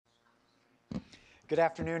Good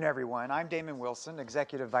afternoon, everyone. I'm Damon Wilson,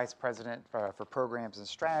 Executive Vice President for Programs and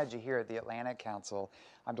Strategy here at the Atlantic Council.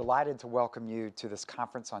 I'm delighted to welcome you to this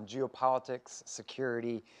conference on geopolitics,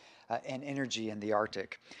 security, and energy in the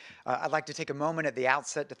Arctic. I'd like to take a moment at the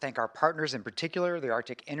outset to thank our partners, in particular, the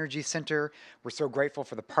Arctic Energy Center. We're so grateful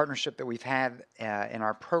for the partnership that we've had in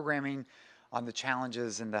our programming on the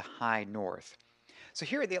challenges in the high north. So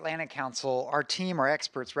here at the Atlantic Council, our team, our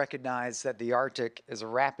experts recognize that the Arctic is a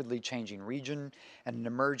rapidly changing region and an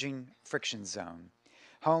emerging friction zone,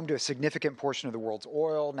 home to a significant portion of the world's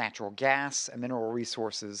oil, natural gas, and mineral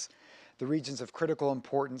resources, the regions of critical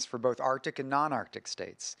importance for both Arctic and non-Arctic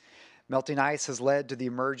states. Melting ice has led to the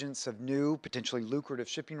emergence of new, potentially lucrative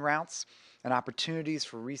shipping routes and opportunities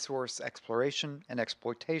for resource exploration and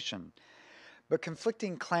exploitation. But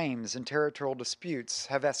conflicting claims and territorial disputes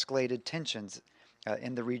have escalated tensions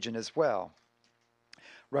in the region as well.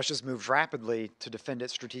 Russia's moved rapidly to defend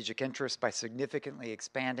its strategic interests by significantly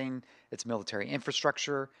expanding its military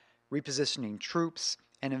infrastructure, repositioning troops,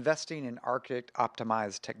 and investing in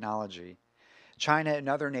Arctic-optimized technology. China and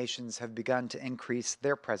other nations have begun to increase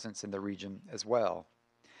their presence in the region as well.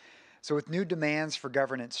 So with new demands for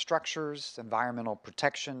governance structures, environmental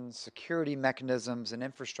protection, security mechanisms, and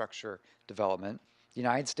infrastructure development, the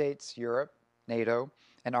United States, Europe, NATO,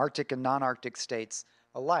 and Arctic and non-Arctic states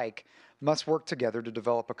alike must work together to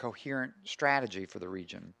develop a coherent strategy for the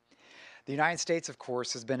region. The United States, of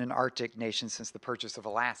course, has been an Arctic nation since the purchase of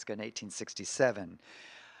Alaska in 1867.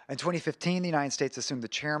 In 2015, the United States assumed the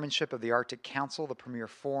chairmanship of the Arctic Council, the premier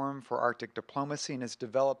forum for Arctic diplomacy, and has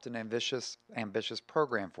developed an ambitious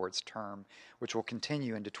program for its term, which will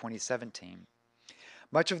continue into 2017.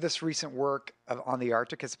 Much of this recent work on the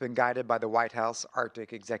Arctic has been guided by the White House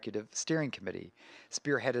Arctic Executive Steering Committee,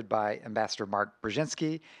 spearheaded by Ambassador Mark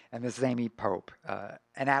Brzezinski and Ms. Amy Pope,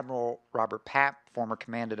 and Admiral Robert Papp, former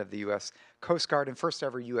commandant of the U.S. Coast Guard and first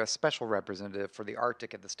ever U.S. Special Representative for the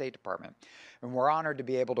Arctic at the State Department. And we're honored to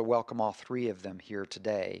be able to welcome all three of them here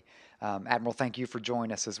today. Admiral, thank you for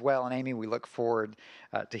joining us as well. And Amy, we look forward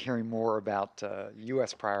to hearing more about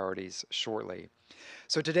U.S. priorities shortly.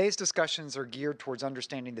 So today's discussions are geared towards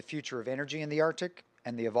understanding the future of energy in the Arctic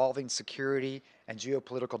and the evolving security and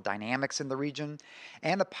geopolitical dynamics in the region,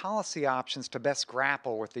 and the policy options to best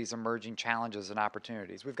grapple with these emerging challenges and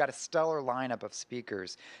opportunities. We've got a stellar lineup of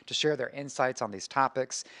speakers to share their insights on these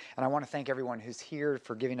topics, and I want to thank everyone who's here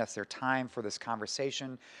for giving us their time for this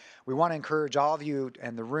conversation. We want to encourage all of you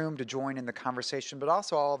in the room to join in the conversation, but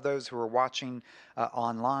also all of those who are watching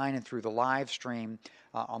online and through the live stream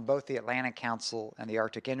on both the Atlantic Council and the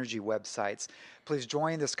Arctic Energy websites. Please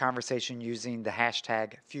join this conversation using the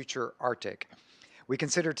hashtag #FutureArctic. We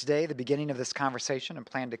consider today the beginning of this conversation and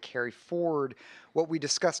plan to carry forward what we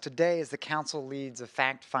discussed today as the Council leads a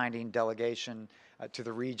fact-finding delegation to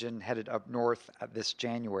the region headed up north this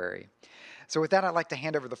January. So with that, I'd like to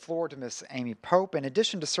hand over the floor to Ms. Amy Pope. In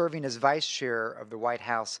addition to serving as Vice Chair of the White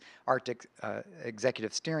House Arctic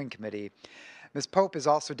Executive Steering Committee, Ms. Pope is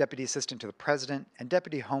also Deputy Assistant to the President and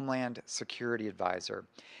Deputy Homeland Security Advisor.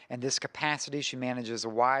 In this capacity, she manages a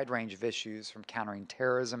wide range of issues from countering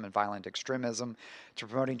terrorism and violent extremism to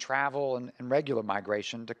promoting travel and regular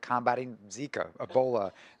migration to combating Zika,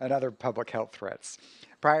 Ebola, and other public health threats.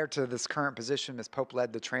 Prior to this current position, Ms. Pope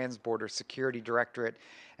led the Trans-Border Security Directorate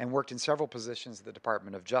and worked in several positions at the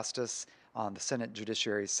Department of Justice, on the Senate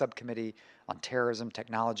Judiciary Subcommittee on Terrorism,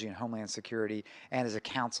 Technology, and Homeland Security, and as a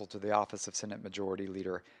counsel to the Office of Senate Majority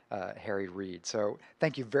Leader Harry Reid. So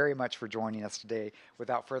thank you very much for joining us today.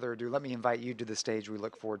 Without further ado, let me invite you to the stage. We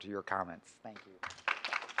look forward to your comments. Thank you.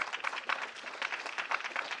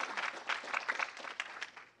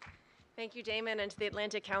 Thank you, Damon, and to the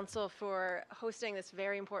Atlantic Council for hosting this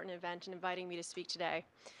very important event and inviting me to speak today.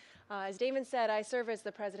 As Damon said, I serve as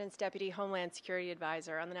the President's Deputy Homeland Security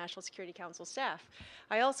Advisor on the National Security Council staff.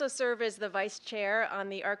 I also serve as the Vice Chair on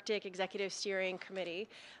the Arctic Executive Steering Committee.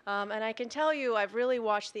 And I can tell you I've really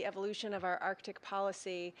watched the evolution of our Arctic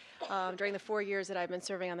policy during the 4 years that I've been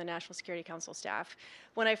serving on the National Security Council staff.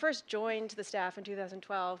 When I first joined the staff in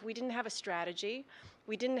 2012, we didn't have a strategy.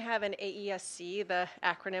 We didn't have an AESC, the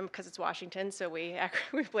acronym, because it's Washington, so we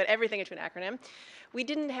put everything into an acronym. We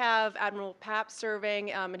didn't have Admiral Papp serving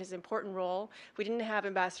in his important role. We didn't have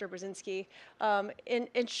Ambassador Brzezinski.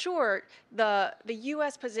 In short, the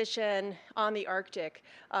U.S. position on the Arctic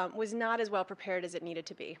was not as well prepared as it needed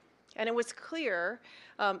to be. And it was clear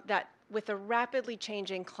that with a rapidly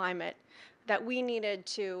changing climate, that we needed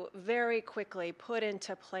to very quickly put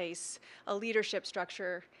into place a leadership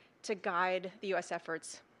structure to guide the U.S.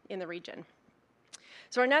 efforts in the region.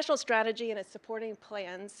 So our national strategy and its supporting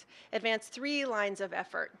plans advance 3 lines of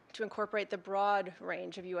effort to incorporate the broad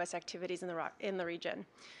range of U.S. activities in the region.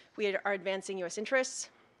 We are advancing U.S. interests,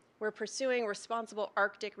 we're pursuing responsible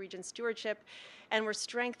Arctic region stewardship, and we're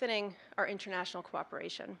strengthening our international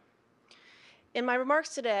cooperation. In my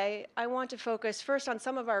remarks today, I want to focus first on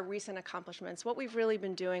some of our recent accomplishments, what we've really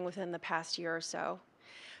been doing within the past year or so,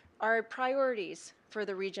 our priorities for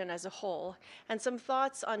the region as a whole, and some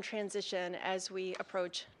thoughts on transition as we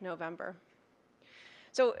approach November.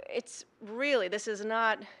 So it's really, this is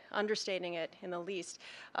not understating it in the least,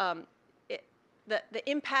 the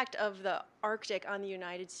impact of the Arctic on the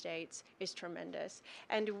United States is tremendous,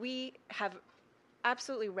 and we have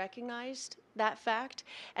absolutely recognized that fact,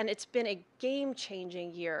 and it's been a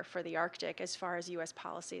game-changing year for the Arctic as far as U.S.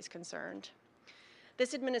 policy is concerned.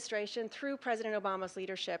 This administration, through President Obama's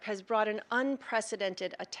leadership, has brought an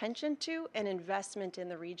unprecedented attention to and investment in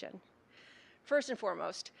the region. First and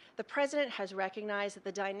foremost, the president has recognized that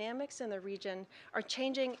the dynamics in the region are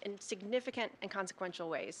changing in significant and consequential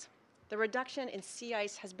ways. The reduction in sea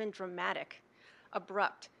ice has been dramatic,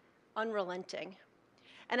 abrupt, unrelenting.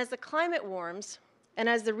 And as the climate warms, and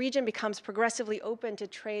as the region becomes progressively open to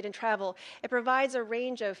trade and travel, it provides a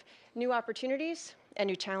range of new opportunities and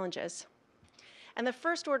new challenges. And the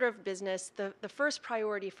first order of business, the first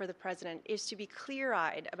priority for the president is to be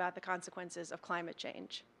clear-eyed about the consequences of climate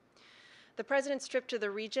change. The president's trip to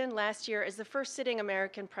the region last year as the first sitting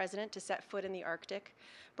American president to set foot in the Arctic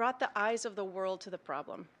brought the eyes of the world to the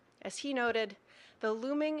problem. As he noted, the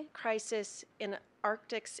looming crisis in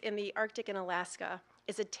the Arctic and Alaska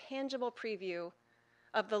is a tangible preview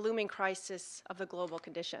of the looming crisis of the global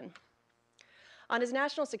condition. On his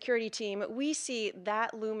national security team, we see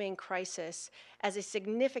that looming crisis as a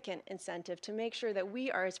significant incentive to make sure that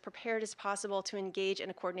we are as prepared as possible to engage in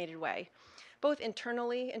a coordinated way, both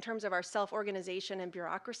internally in terms of our self-organization and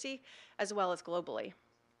bureaucracy, as well as globally.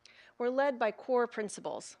 We're led by core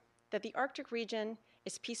principles that the Arctic region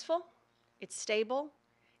is peaceful, it's stable,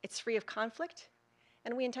 it's free of conflict,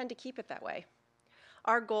 and we intend to keep it that way.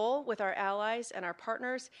 Our goal with our allies and our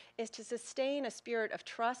partners is to sustain a spirit of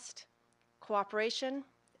trust, cooperation,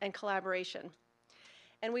 and collaboration.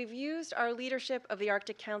 And we've used our leadership of the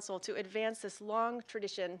Arctic Council to advance this long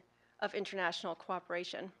tradition of international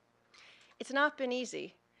cooperation. It's not been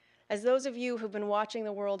easy. As those of you who've been watching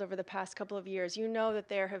the world over the past couple of years, you know that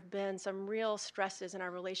there have been some real stresses in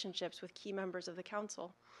our relationships with key members of the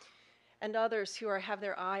Council and others who have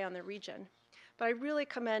their eye on the region. But I really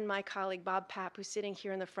commend my colleague Bob Papp, who's sitting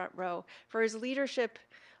here in the front row, for his leadership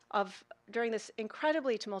during this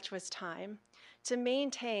incredibly tumultuous time to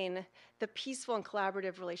maintain the peaceful and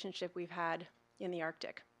collaborative relationship we've had in the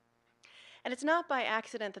Arctic. And it's not by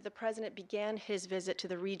accident that the president began his visit to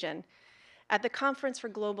the region at the Conference for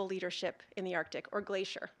Global Leadership in the Arctic, or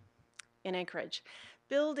Glacier, in Anchorage,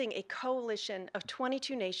 building a coalition of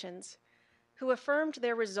 22 nations who affirmed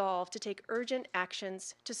their resolve to take urgent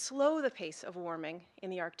actions to slow the pace of warming in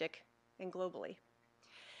the Arctic and globally.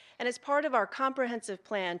 And as part of our comprehensive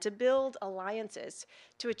plan to build alliances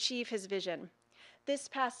to achieve his vision, this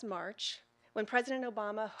past March, when President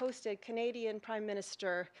Obama hosted Canadian Prime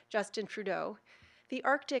Minister Justin Trudeau, the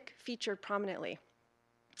Arctic featured prominently.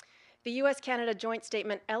 The US-Canada joint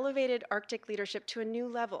statement elevated Arctic leadership to a new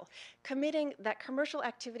level, committing that commercial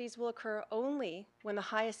activities will occur only when the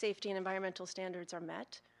highest safety and environmental standards are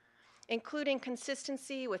met, including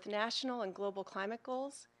consistency with national and global climate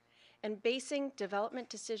goals, and basing development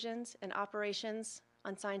decisions and operations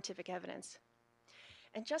on scientific evidence.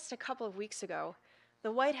 And just a couple of weeks ago,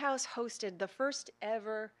 the White House hosted the first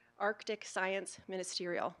ever Arctic Science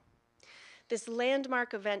Ministerial. This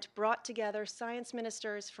landmark event brought together science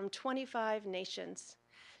ministers from 25 nations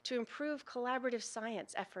to improve collaborative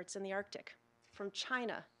science efforts in the Arctic, from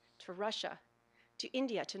China to Russia to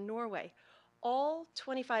India to Norway. All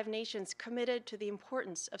 25 nations committed to the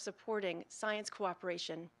importance of supporting science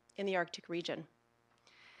cooperation in the Arctic region.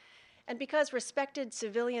 And because respected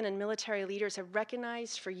civilian and military leaders have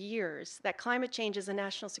recognized for years that climate change is a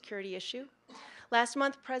national security issue, last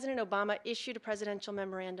month, President Obama issued a presidential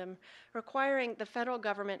memorandum requiring the federal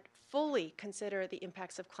government fully consider the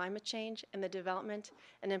impacts of climate change in the development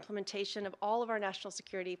and implementation of all of our national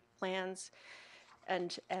security plans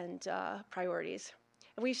and priorities.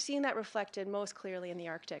 And we've seen that reflected most clearly in the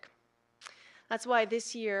Arctic. That's why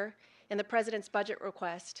this year, in the president's budget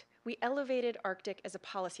request, we elevated Arctic as a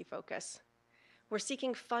policy focus. We're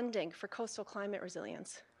seeking funding for coastal climate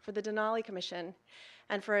resilience, for the Denali Commission,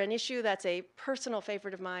 and for an issue that's a personal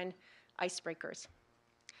favorite of mine, icebreakers,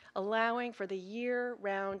 allowing for the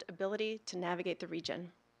year-round ability to navigate the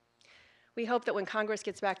region. We hope that when Congress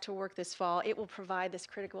gets back to work this fall, it will provide this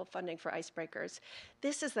critical funding for icebreakers.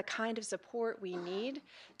 This is the kind of support we need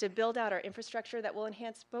to build out our infrastructure that will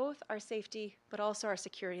enhance both our safety but also our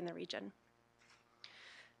security in the region.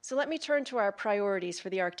 So let me turn to our priorities for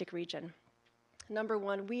the Arctic region. Number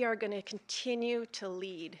one, we are going to continue to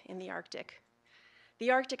lead in the Arctic. The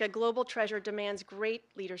Arctic, a global treasure, demands great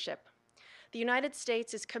leadership. The United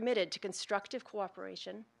States is committed to constructive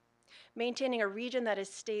cooperation, maintaining a region that is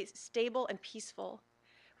stable and peaceful,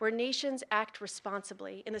 where nations act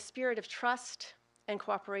responsibly in the spirit of trust and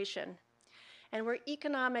cooperation, and where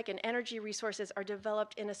economic and energy resources are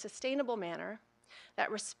developed in a sustainable manner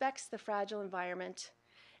that respects the fragile environment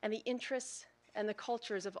and the interests and the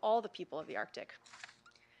cultures of all the people of the Arctic.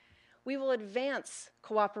 We will advance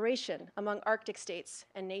cooperation among Arctic states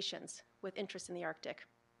and nations with interest in the Arctic.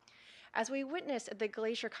 As we witnessed at the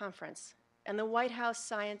Glacier Conference and the White House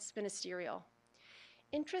Science Ministerial,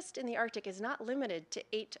 interest in the Arctic is not limited to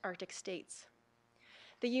 8 Arctic states.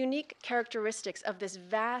 The unique characteristics of this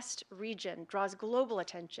vast region draws global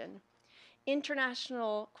attention.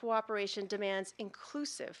 International cooperation demands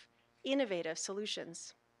inclusive, innovative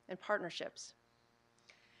solutions and partnerships.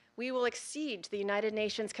 We will accede to the United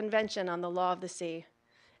Nations Convention on the Law of the Sea.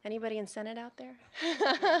 Anybody in Senate out there?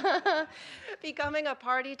 Becoming a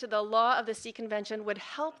party to the Law of the Sea Convention would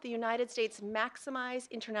help the United States maximize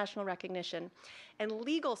international recognition and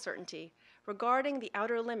legal certainty regarding the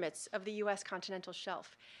outer limits of the U.S. continental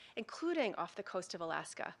shelf, including off the coast of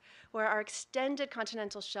Alaska, where our extended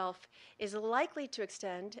continental shelf is likely to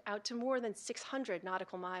extend out to more than 600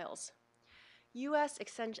 nautical miles. U.S.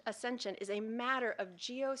 ascension is a matter of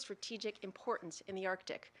geostrategic importance in the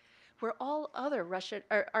Arctic, where all other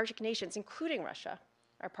Arctic nations, including Russia,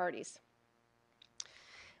 are parties.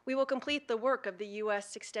 We will complete the work of the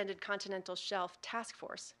U.S. Extended Continental Shelf Task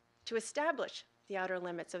Force to establish the outer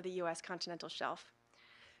limits of the U.S. continental shelf.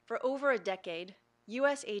 For over a decade,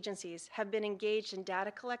 U.S. agencies have been engaged in data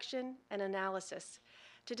collection and analysis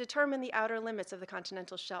to determine the outer limits of the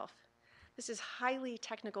continental shelf. This is highly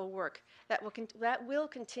technical work that will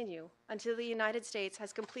continue until the United States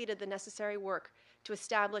has completed the necessary work to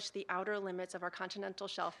establish the outer limits of our continental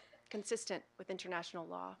shelf consistent with international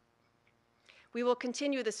law. We will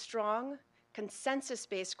continue the strong,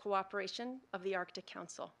 consensus-based cooperation of the Arctic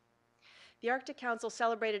Council. The Arctic Council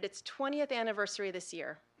celebrated its 20th anniversary this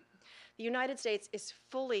year. The United States is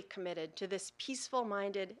fully committed to this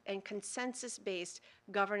peaceful-minded and consensus-based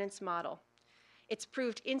governance model. It's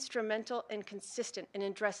proved instrumental and consistent in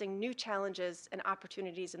addressing new challenges and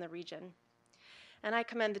opportunities in the region. And I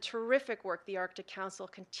commend the terrific work the Arctic Council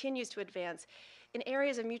continues to advance in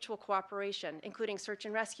areas of mutual cooperation, including search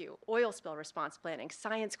and rescue, oil spill response planning,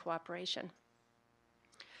 science cooperation.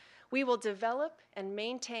 We will develop and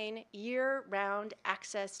maintain year-round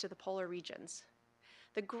access to the polar regions.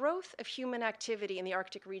 The growth of human activity in the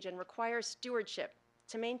Arctic region requires stewardship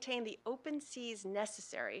to maintain the open seas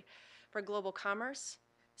necessary for global commerce,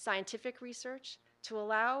 scientific research, to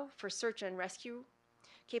allow for search and rescue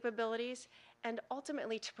capabilities, and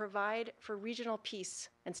ultimately to provide for regional peace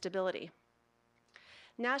and stability.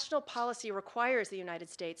 National policy requires the United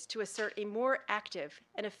States to assert a more active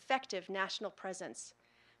and effective national presence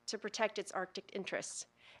to protect its Arctic interests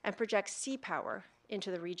and project sea power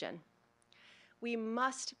into the region. We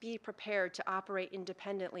must be prepared to operate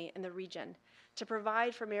independently in the region to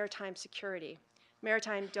provide for maritime security,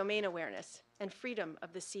 maritime domain awareness, and freedom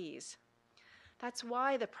of the seas. That's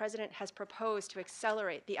why the President has proposed to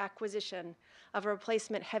accelerate the acquisition of a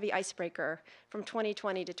replacement heavy icebreaker from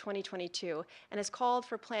 2020 to 2022 and has called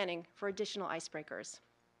for planning for additional icebreakers.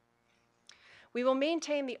 We will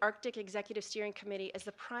maintain the Arctic Executive Steering Committee as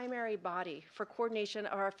the primary body for coordination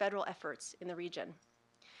of our federal efforts in the region.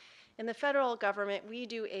 In the federal government, we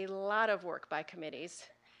do a lot of work by committees,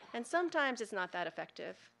 and sometimes it's not that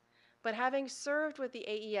effective. But having served with the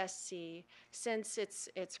AESC since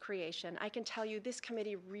its creation, I can tell you this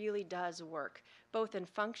committee really does work, both in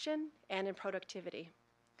function and in productivity.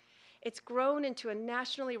 It's grown into a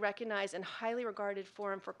nationally recognized and highly regarded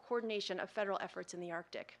forum for coordination of federal efforts in the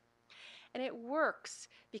Arctic. And it works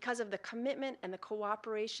because of the commitment and the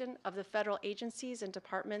cooperation of the federal agencies and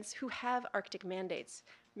departments who have Arctic mandates,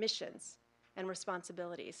 missions, and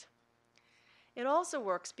responsibilities. It also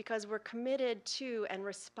works because we're committed to and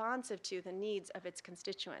responsive to the needs of its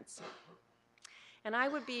constituents. And I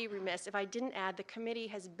would be remiss if I didn't add the committee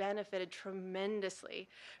has benefited tremendously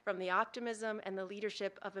from the optimism and the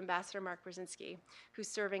leadership of Ambassador Mark Brzezinski, who's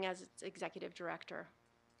serving as its executive director.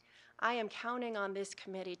 I am counting on this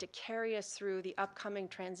committee to carry us through the upcoming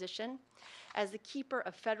transition as the keeper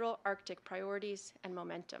of federal Arctic priorities and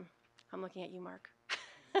momentum. I'm looking at you, Mark.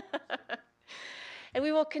 And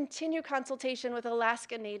we will continue consultation with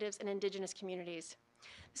Alaska Natives and Indigenous communities.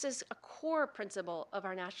 This is a core principle of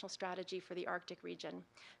our national strategy for the Arctic region.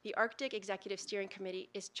 The Arctic Executive Steering Committee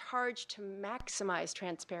is charged to maximize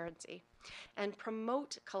transparency and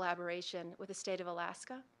promote collaboration with the state of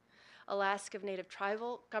Alaska, Alaska Native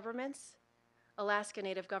tribal governments, Alaska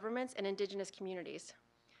Native governments, and Indigenous communities.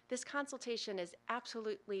 This consultation is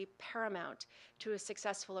absolutely paramount to a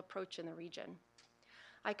successful approach in the region.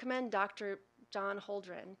 I commend Dr. John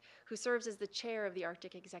Holdren, who serves as the chair of the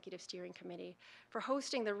Arctic Executive Steering Committee, for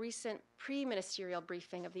hosting the recent pre-ministerial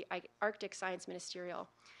briefing of the Arctic Science Ministerial.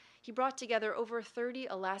 He brought together over 30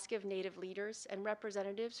 Alaska Native leaders and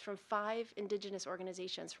representatives from 5 Indigenous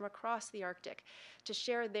organizations from across the Arctic to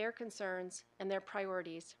share their concerns and their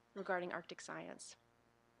priorities regarding Arctic science.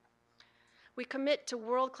 We commit to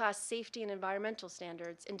world-class safety and environmental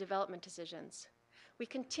standards in development decisions. We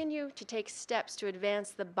continue to take steps to advance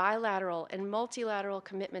the bilateral and multilateral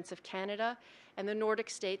commitments of Canada and the Nordic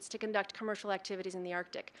states to conduct commercial activities in the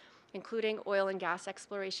Arctic, including oil and gas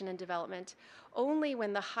exploration and development, only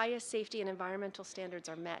when the highest safety and environmental standards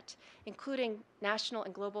are met, including national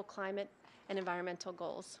and global climate and environmental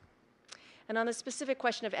goals. And on the specific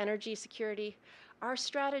question of energy security, our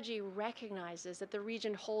strategy recognizes that the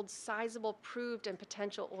region holds sizable proved and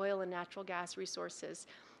potential oil and natural gas resources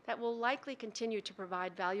that will likely continue to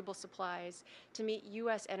provide valuable supplies to meet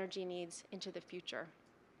U.S. energy needs into the future.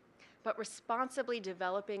 But responsibly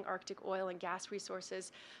developing Arctic oil and gas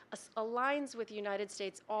resources aligns with the United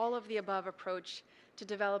States' all-of-the-above approach to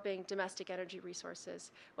developing domestic energy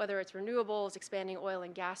resources, whether it's renewables, expanding oil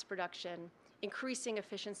and gas production, increasing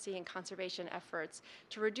efficiency and conservation efforts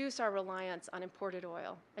to reduce our reliance on imported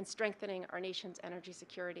oil, and strengthening our nation's energy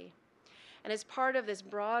security. And as part of this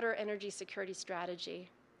broader energy security strategy,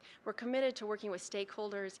 we're committed to working with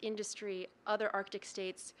stakeholders, industry, other Arctic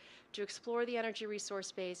states to explore the energy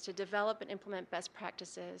resource base, to develop and implement best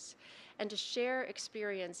practices, and to share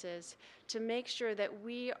experiences to make sure that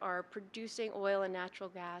we are producing oil and natural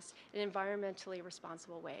gas in environmentally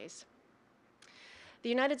responsible ways. The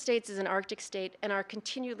United States is an Arctic state, and our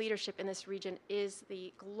continued leadership in this region is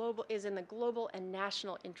in the global and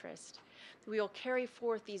national interest. We will carry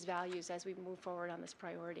forth these values as we move forward on this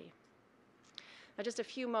priority. Now, just a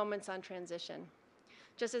few moments on transition.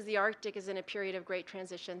 Just as the Arctic is in a period of great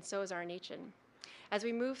transition, so is our nation. As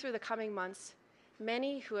we move through the coming months,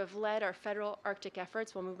 many who have led our federal Arctic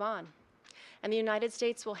efforts will move on, and the United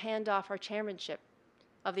States will hand off our chairmanship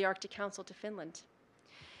of the Arctic Council to Finland.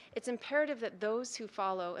 It's imperative that those who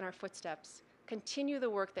follow in our footsteps continue the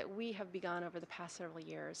work that we have begun over the past several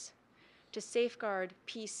years to safeguard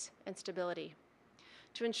peace and stability,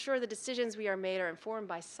 to ensure the decisions we are made are informed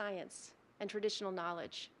by science and traditional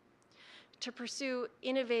knowledge, to pursue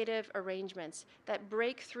innovative arrangements that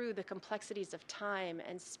break through the complexities of time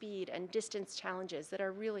and speed and distance challenges that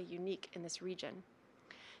are really unique in this region,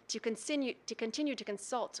 to continue to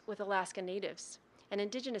consult with Alaska Natives and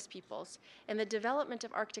Indigenous peoples in the development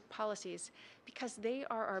of Arctic policies, because they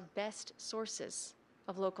are our best sources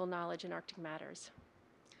of local knowledge in Arctic matters.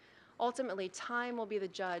 Ultimately, time will be the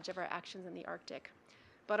judge of our actions in the Arctic.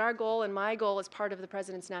 But our goal, and my goal as part of the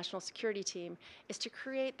President's National Security Team, is to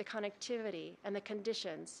create the connectivity and the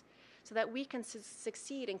conditions so that we can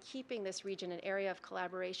succeed in keeping this region an area of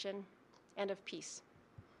collaboration and of peace.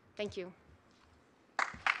 Thank you.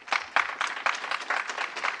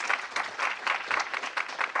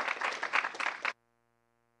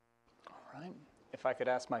 All right. If I could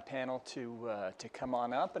ask my panel to come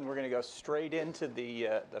on up, and we're going to go straight into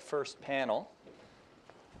the first panel.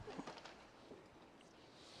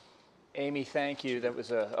 Amy, thank you. That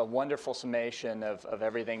was a wonderful summation of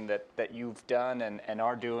everything that you've done and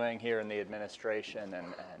are doing here in the administration,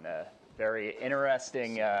 and a very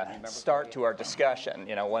interesting start to our discussion.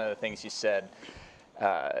 You know, one of the things you said,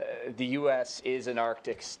 the U.S. is an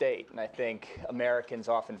Arctic state, and I think Americans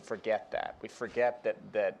often forget that. We forget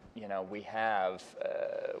that you know,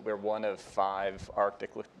 we're one of 5 Arctic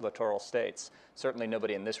littoral states. Certainly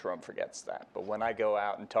nobody in this room forgets that. But when I go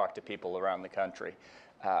out and talk to people around the country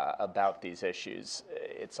about these issues,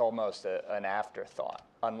 it's almost an afterthought,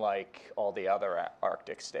 unlike all the other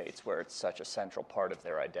Arctic states where it's such a central part of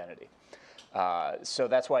their identity. So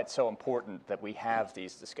that's why it's so important that we have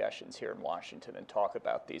these discussions here in Washington and talk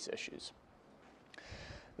about these issues.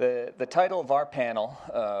 The title of our panel,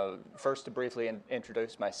 first to briefly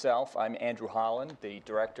introduce myself, I'm Andrew Holland, the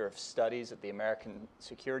Director of Studies at the American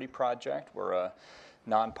Security Project. We're a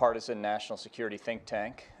nonpartisan national security think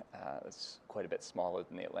tank. It's quite a bit smaller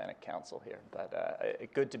than the Atlantic Council here, but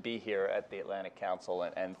good to be here at the Atlantic Council,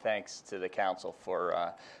 and thanks to the Council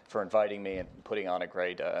for inviting me and putting on a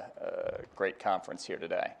great conference here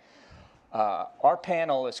today. Our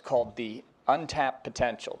panel is called the Untapped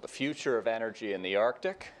Potential, the Future of Energy in the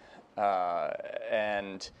Arctic,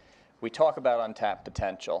 and we talk about untapped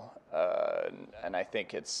potential, and I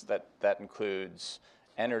think that includes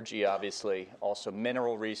energy, obviously, also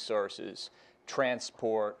mineral resources,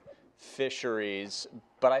 transport, fisheries,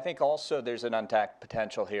 but I think also there's an untapped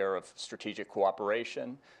potential here of strategic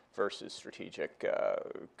cooperation versus strategic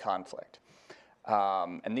conflict.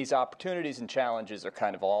 And these opportunities and challenges are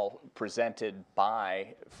kind of all presented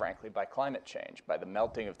frankly, by climate change, by the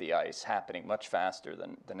melting of the ice happening much faster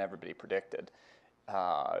than everybody predicted.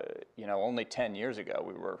 Only 10 years ago,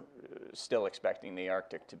 we were still expecting the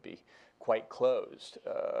Arctic to be quite closed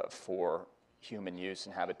for human use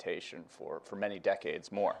and habitation for many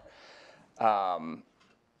decades more. But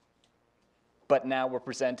now we're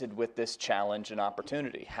presented with this challenge and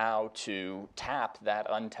opportunity, how to tap that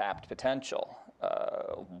untapped potential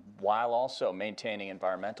while also maintaining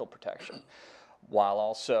environmental protection, while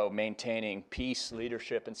also maintaining peace,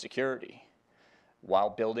 leadership, and security,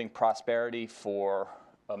 while building prosperity for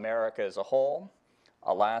America as a whole,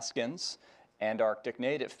 Alaskans, and Arctic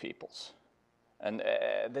Native peoples. And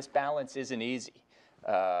this balance isn't easy,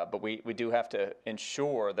 but we do have to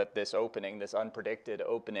ensure that this opening, this unpredicted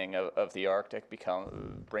opening of the Arctic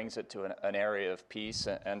brings it to an area of peace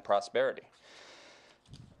and prosperity.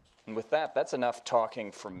 And with that, that's enough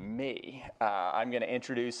talking from me. I'm going to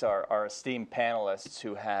introduce our esteemed panelists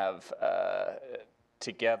who have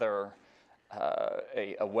together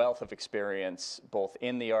a wealth of experience both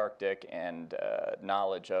in the Arctic and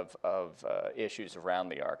knowledge of issues around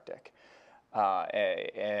the Arctic.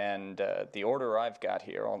 The order I've got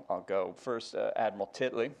here, I'll go first, Admiral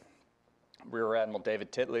Titley. Rear Admiral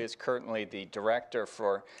David Titley is currently the Director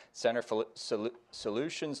for Center for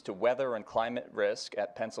Solutions to Weather and Climate Risk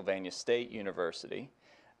at Pennsylvania State University.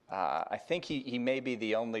 I think he may be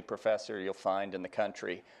the only professor you'll find in the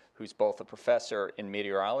country who's both a professor in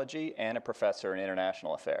meteorology and a professor in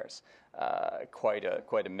international affairs. Quite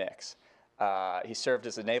a mix. He served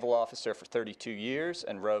as a naval officer for 32 years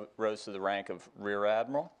and rose to the rank of Rear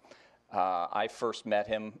Admiral. I first met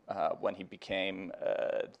him when he became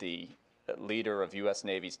the leader of U.S.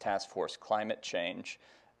 Navy's Task Force Climate Change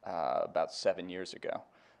about 7 years ago.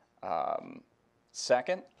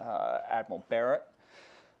 Second, Admiral Barrett.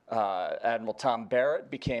 Admiral Tom Barrett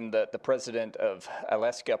became the president of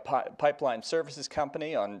Alaska Pipeline Services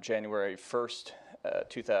Company on January 1st,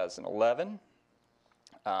 2011.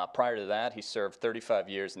 Prior to that, he served 35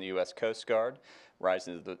 years in the U.S. Coast Guard,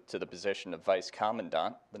 rising to the position of Vice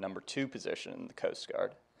Commandant, the number 2 position in the Coast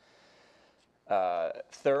Guard.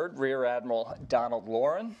 Third, Rear Admiral Donald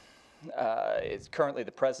Loren is currently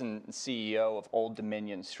the president and CEO of Old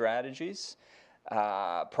Dominion Strategies.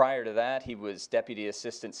 Prior to that, he was Deputy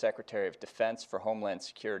Assistant Secretary of Defense for Homeland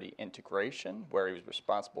Security Integration, where he was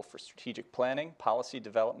responsible for strategic planning, policy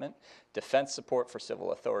development, defense support for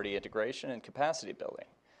civil authority integration, and capacity building.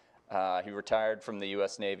 He retired from the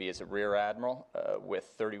U.S. Navy as a Rear Admiral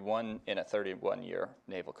with a 31-year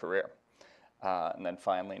naval career. And then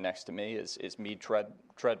finally, next to me is Meade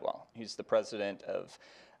Treadwell. He's the president of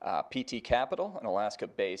PT Capital, an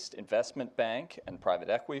Alaska-based investment bank and private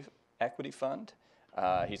equity fund.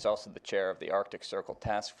 He's also the chair of the Arctic Circle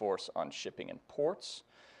Task Force on Shipping and Ports.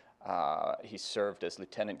 He served as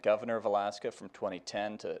Lieutenant Governor of Alaska from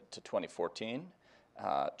 2010 to 2014,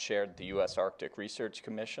 chaired the U.S. Arctic Research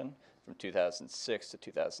Commission from 2006 to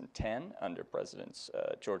 2010 under Presidents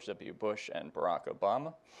George W. Bush and Barack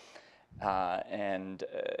Obama.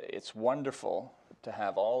 It's wonderful to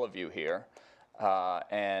have all of you here,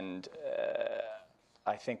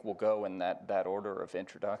 I think we'll go in that order of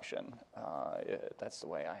introduction. That's the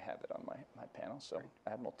way I have it on my panel. So,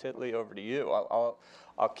 Admiral Titley, over to you. I'll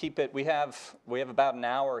keep it. We have about an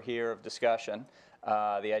hour here of discussion.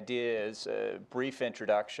 The idea is a brief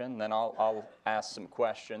introduction, then I'll ask some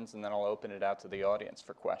questions, and then I'll open it out to the audience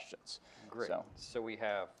for questions. Great. So we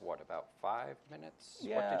have, what, about 5 minutes?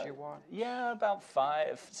 Yeah, what did you want? Yeah, about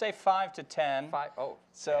 5. Say 5 to 10. 5? Oh,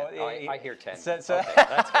 so I hear 10. So, okay,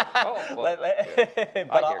 that's good. Oh, well, good.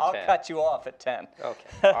 But I'll cut you off at 10. Okay,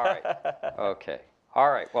 all right. Okay,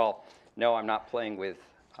 all right. Well, no, I'm not playing with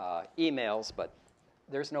emails, but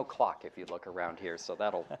there's no clock if you look around here, so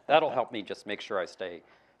that'll help me just make sure I stay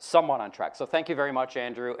somewhat on track. So thank you very much,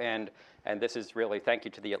 Andrew, and this is really, thank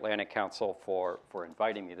you to the Atlantic Council for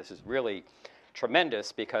inviting me. This is really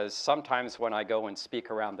tremendous, because sometimes when I go and speak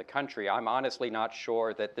around the country, I'm honestly not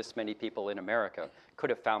sure that this many people in America could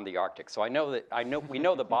have found the Arctic. So we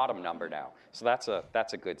know the bottom number now. So that's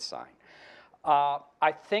a good sign.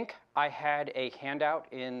 I think I had a handout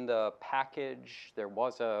in the package. There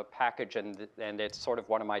was a package, and it's sort of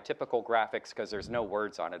one of my typical graphics because there's no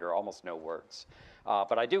words on it, or almost no words.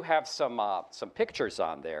 But I do have some pictures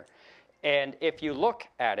on there. And if you look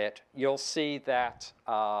at it, you'll see that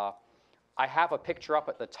I have a picture up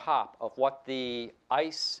at the top of what the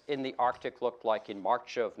ice in the Arctic looked like in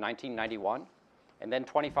March of 1991, and then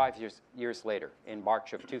 25 years later, in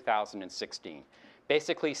March of 2016.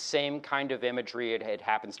 Basically, same kind of imagery. It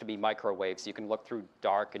happens to be microwaves. You can look through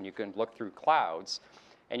dark and you can look through clouds.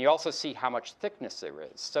 And you also see how much thickness there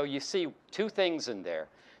is. So you see two things in there.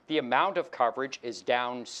 The amount of coverage is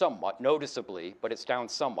down somewhat, noticeably, but it's down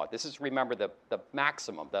somewhat. This is, remember, the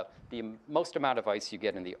maximum, the most amount of ice you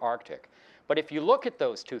get in the Arctic. But if you look at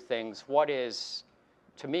those two things, what is,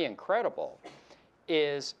 to me, incredible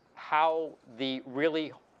is how the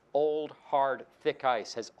really old, hard, thick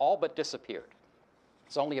ice has all but disappeared.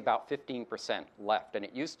 It's only about 15% left, and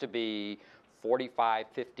it used to be 45,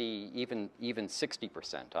 50, even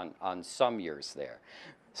 60% on some years there.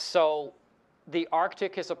 So the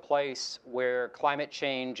Arctic is a place where climate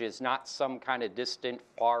change is not some kind of distant,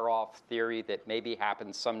 far-off theory that maybe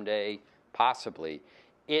happens someday, possibly.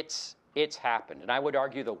 It's happened, and I would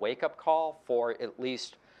argue the wake-up call for at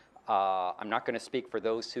least, I'm not going to speak for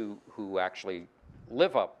those who actually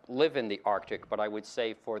live in the Arctic, but I would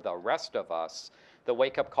say for the rest of us, the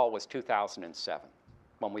wake-up call was 2007,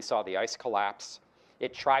 when we saw the ice collapse.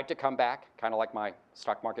 It tried to come back, kind of like my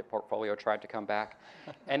stock market portfolio tried to come back.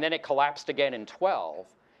 And then it collapsed again in 12.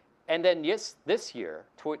 And then this year,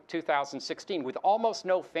 2016, with almost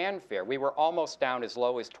no fanfare, we were almost down as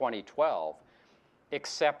low as 2012,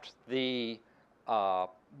 except the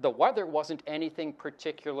weather wasn't anything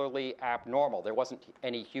particularly abnormal. There wasn't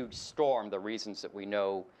any huge storm, the reasons that we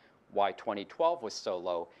know why 2012 was so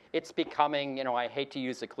low. It's becoming, I hate to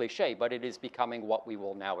use a cliche, but it is becoming what we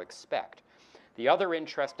will now expect. The other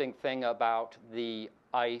interesting thing about the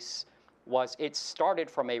ice was it started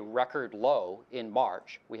from a record low in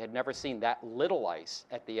March. We had never seen that little ice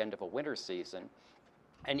at the end of a winter season.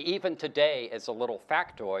 And even today, as a little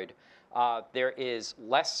factoid, there is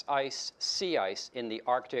less ice, sea ice, in the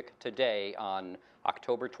Arctic today on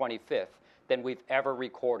October 25th than we've ever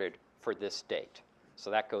recorded for this date. So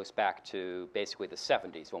that goes back to basically the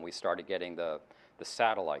 70s when we started getting the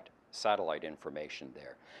satellite information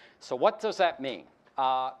there. So what does that mean?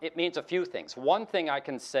 It means a few things. One thing I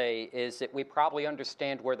can say is that we probably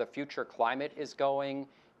understand where the future climate is going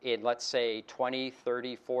in, let's say, 20,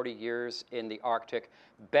 30, 40 years in the Arctic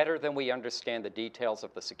better than we understand the details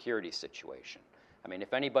of the security situation. I mean,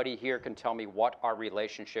 if anybody here can tell me what our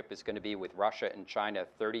relationship is going to be with Russia and China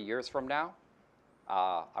 30 years from now,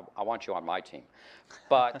 I want you on my team.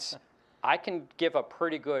 But I can give a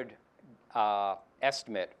pretty good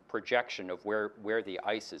estimate, projection of where the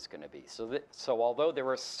ice is going to be. So although there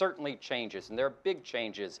are certainly changes, and there are big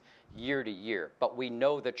changes year to year, but we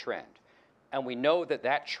know the trend. And we know that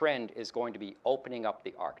that trend is going to be opening up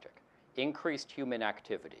the Arctic, increased human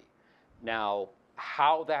activity. Now,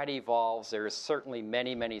 how that evolves, there are certainly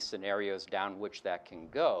many, many scenarios down which that can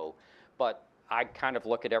go, but I kind of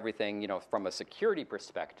look at everything, from a security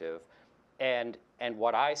perspective, and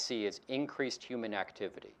what I see is increased human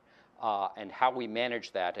activity, and how we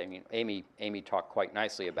manage that. I mean, Amy talked quite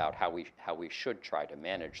nicely about how we should try to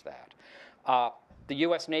manage that. The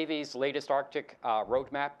U.S. Navy's latest Arctic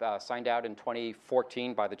roadmap, signed out in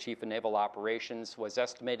 2014 by the Chief of Naval Operations, was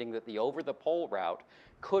estimating that the over-the-pole route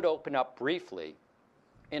could open up briefly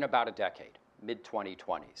in about a decade,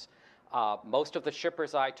 mid-2020s. Most of the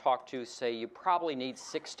shippers I talk to say you probably need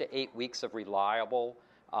 6 to 8 weeks of reliable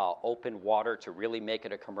open water to really make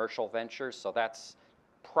it a commercial venture. So that's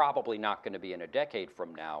probably not going to be in a decade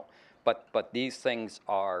from now. But these things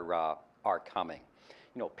are coming.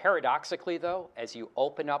 Paradoxically, though, as you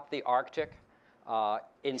open up the Arctic,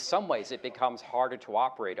 in some ways it becomes harder to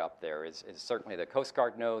operate up there, as certainly the Coast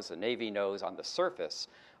Guard knows, the Navy knows on the surface.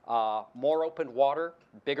 More open water,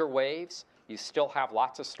 bigger waves. You still have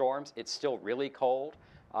lots of storms. It's still really cold.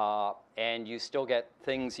 And you still get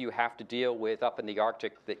things you have to deal with up in the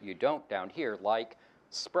Arctic that you don't down here, like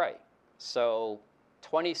spray. So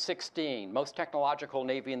 2016, most technological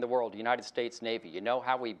Navy in the world, United States Navy. You know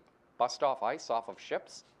how we bust off ice off of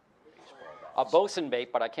ships? A bosun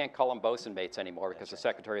bait, but I can't call them bosun baits anymore because the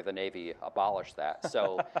Secretary of the Navy abolished that.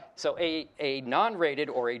 So a non-rated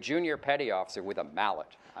or a junior petty officer with a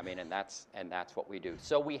mallet. I mean, and that's what we do.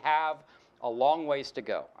 So we have a long ways to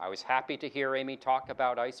go. I was happy to hear Amy talk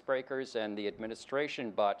about icebreakers and the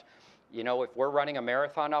administration, but you know, if we're running a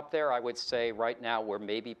marathon up there, I would say right now we're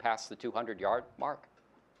maybe past the 200-yard mark.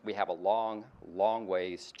 We have a long, long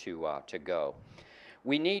ways to go.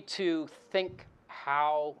 We need to think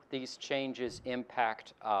how these changes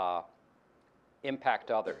impact others.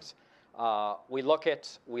 We look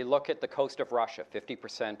at the coast of Russia,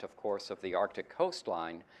 50%, of course, of the Arctic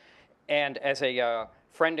coastline. And as a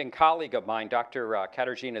friend and colleague of mine, Dr.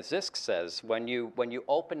 Katarzyna Zisk says, when you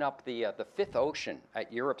open up the fifth ocean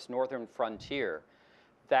at Europe's northern frontier,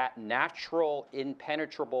 that natural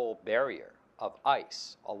impenetrable barrier of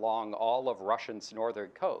ice along all of Russia's northern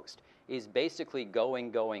coast is basically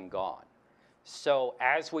gone. So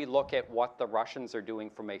as we look at what the Russians are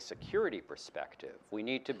doing from a security perspective, we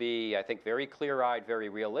need to be, I think, very clear-eyed, very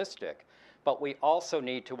realistic, but we also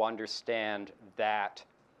need to understand that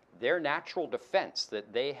their natural defense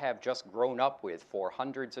that they have just grown up with for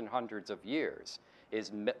hundreds and hundreds of years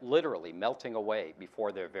is literally melting away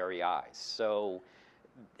before their very eyes. So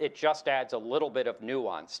it just adds a little bit of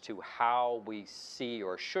nuance to how we see,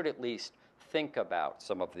 or should at least think about,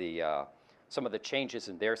 some of the changes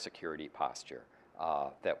in their security posture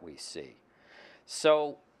that we see.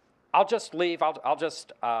 So I'll just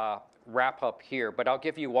wrap up here, but I'll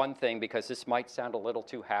give you one thing, because this might sound a little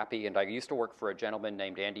too happy, and I used to work for a gentleman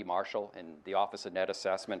named Andy Marshall in the Office of Net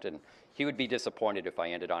Assessment, and he would be disappointed if I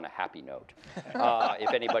ended on a happy note.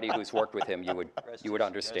 If anybody who's worked with him, you would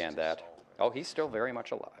understand that. Oh, he's still very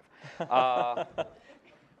much alive.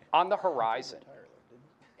 On the horizon,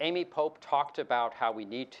 Amy Pope talked about how we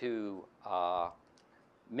need to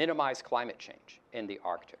minimize climate change in the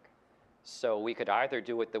Arctic. So we could either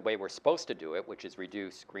do it the way we're supposed to do it, which is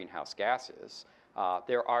reduce greenhouse gases.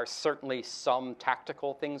 There are certainly some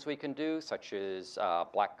tactical things we can do, such as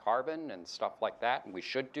black carbon and stuff like that, and we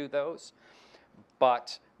should do those.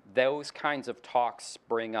 But those kinds of talks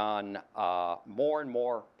bring on more and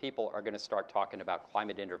more people are going to start talking about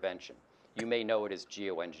climate intervention. You may know it as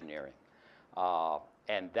geoengineering.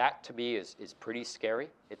 And that, to me, is pretty scary.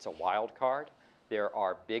 It's a wild card. There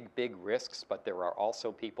are big, big risks, but there are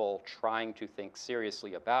also people trying to think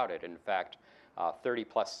seriously about it. In fact,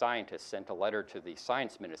 30-plus scientists sent a letter to the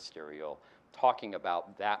Science Ministerial talking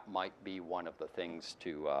about that might be one of the things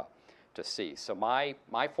to see. So my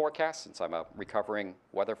forecast, since I'm a recovering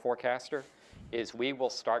weather forecaster, is we will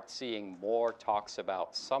start seeing more talks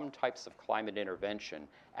about some types of climate intervention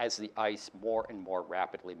as the ice more and more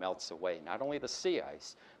rapidly melts away. Not only the sea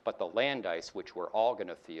ice, but the land ice, which we're all going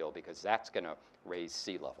to feel, because that's going to raise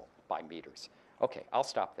sea level by meters. Okay, I'll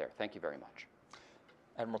stop there. Thank you very much.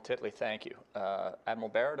 Admiral Titley, thank you. Admiral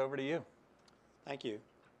Barrett, over to you. Thank you.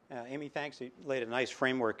 Amy, thanks. You laid a nice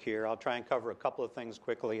framework here. I'll try and cover a couple of things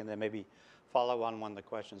quickly and then maybe follow on one of the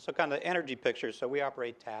questions. So kind of the energy picture. So we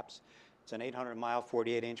operate TAPS. It's an 800-mile,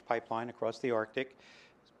 48-inch pipeline across the Arctic.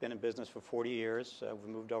 It's been in business for 40 years.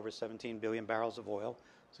 We've moved over 17 billion barrels of oil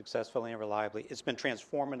successfully and reliably. It's been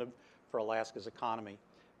transformative for Alaska's economy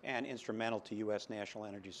and instrumental to U.S. national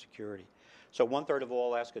energy security. So 1/3 of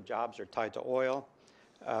all Alaska jobs are tied to oil.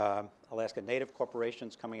 Alaska Native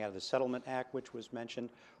corporations coming out of the Settlement Act, which was mentioned,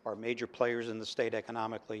 are major players in the state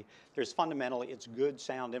economically. There's fundamentally, it's good,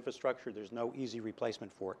 sound infrastructure. There's no easy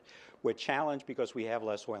replacement for it. We're challenged because we have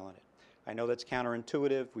less oil in it. I know that's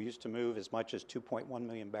counterintuitive. We used to move as much as 2.1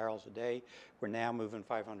 million barrels a day. We're now moving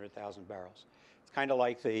 500,000 barrels. It's kind of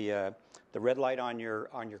like the red light on your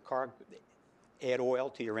car. Add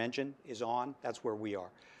oil to your engine is on. That's where we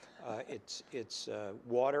are. It's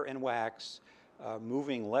water and wax.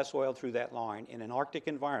 Moving less oil through that line in an Arctic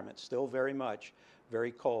environment, still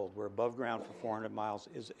very cold. We're above ground for 400 miles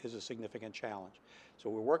is a significant challenge.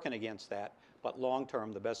 So we're working against that, but long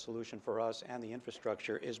term, the best solution for us and the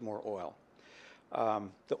infrastructure is more oil.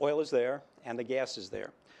 The oil is there and the gas is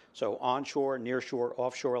there. So onshore, nearshore,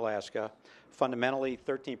 offshore Alaska, fundamentally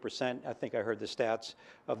 13%, I think I heard the stats,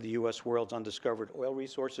 of the U.S. world's undiscovered oil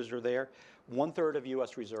resources are there. 1/3 of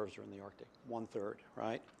U.S. reserves are in the Arctic, 1/3,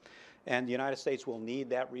 right? And the United States will need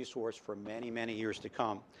that resource for many, many years to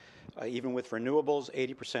come. Even with renewables,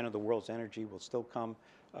 80% of the world's energy will still come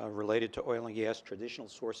related to oil and gas, traditional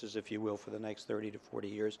sources, if you will, for the next 30 to 40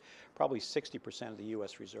 years. Probably 60% of the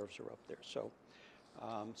U.S. reserves are up there. So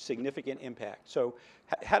significant impact. So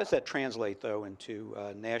how does that translate, though, into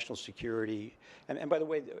national security? And by the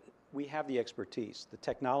way, we have the expertise. The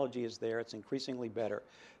technology is there. It's increasingly better.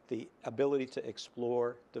 The ability to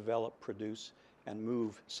explore, develop, produce, and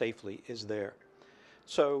move safely is there.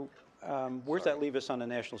 So where does that leave us on the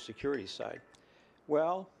national security side?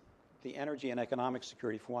 Well, the energy and economic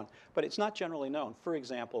security for one, but it's not generally known. For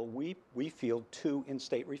example, we field 2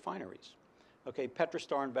 in-state refineries. Okay,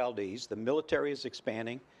 Petrostar and Valdez, the military is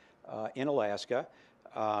expanding in Alaska.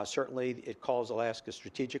 Certainly, it calls Alaska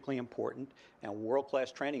strategically important and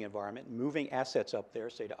world-class training environment, moving assets up there,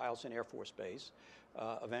 say to Eielson Air Force Base,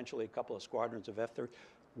 eventually a couple of squadrons of F-30.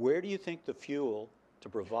 Where do you think the fuel to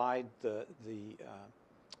provide the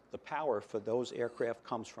power for those aircraft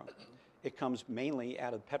comes from? It comes mainly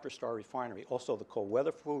out of Petrostar Refinery, also the cold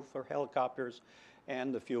weather fuel for helicopters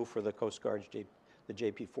and the fuel for the Coast Guard's the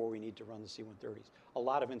JP-4 we need to run the C-130s. A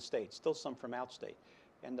lot of in-state, still some from outstate.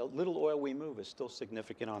 And the little oil we move is still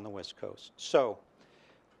significant on the West Coast. So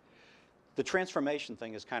the transformation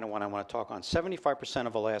thing is kind of what I want to talk on. 75%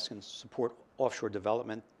 of Alaskans support offshore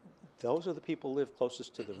development. Those are the people who live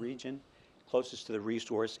closest to the region, closest to the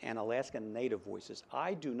resource, and Alaskan Native voices.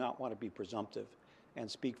 I do not want to be presumptive and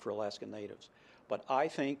speak for Alaskan Natives, but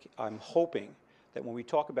I'm hoping that when we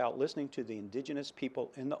talk about listening to the indigenous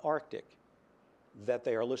people in the Arctic, that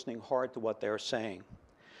they are listening hard to what they're saying.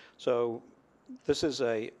 So this is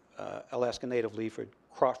a Alaska Native leader,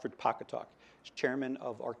 Crawford Pocketuck. He's chairman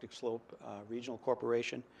of Arctic Slope Regional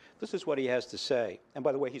Corporation. This is what he has to say. And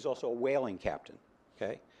by the way, he's also a whaling captain,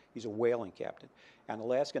 okay? He's a whaling captain. And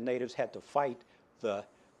Alaska Natives had to fight the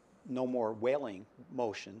no more whaling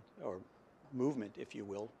motion or movement, if you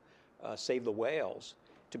will, save the whales,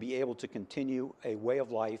 to be able to continue a way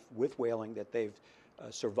of life with whaling that they've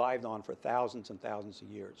survived on for thousands and thousands of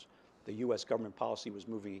years. The U.S. government policy was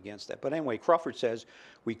moving against that. But anyway, Crawford says,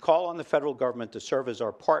 we call on the federal government to serve as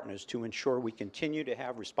our partners to ensure we continue to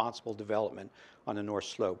have responsible development on the North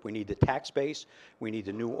Slope. We need the tax base. We need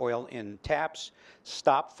the new oil in taps.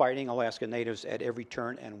 Stop fighting Alaska Natives at every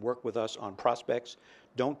turn and work with us on prospects.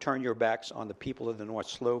 Don't turn your backs on the people of the North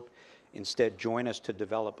Slope. Instead, join us to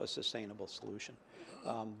develop a sustainable solution.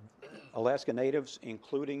 Alaska Natives,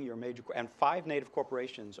 including your major, and 5 Native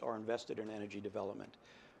corporations are invested in energy development.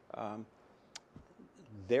 I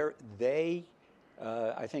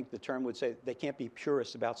think the term would say they can't be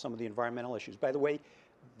purists about some of the environmental issues. By the way,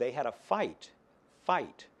 they had to fight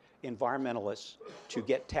environmentalists to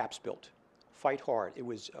get TAPS built. Fight hard. It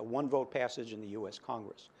was a 1-vote passage in the U.S.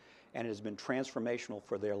 Congress, and it has been transformational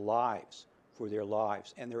for their lives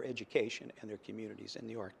and their education and their communities in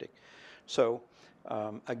the Arctic. So,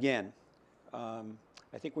 again,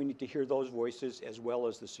 I think we need to hear those voices as well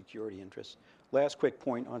as the security interests. Last quick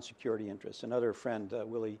point on security interests. Another friend,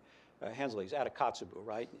 Willie Hensley, is out of Kotzebue,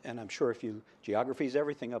 right? And I'm sure geography is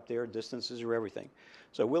everything up there, distances are everything.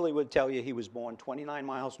 So Willie would tell you he was born 29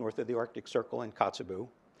 miles north of the Arctic Circle in Kotzebue,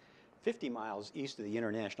 50 miles east of the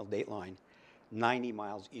international date line, 90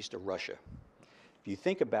 miles east of Russia. If you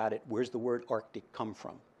think about it, where's the word Arctic come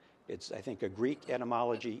from? It's, I think, a Greek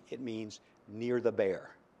etymology. It means near the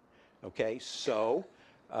bear. Okay, so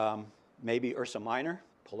maybe Ursa Minor,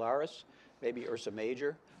 Polaris, maybe Ursa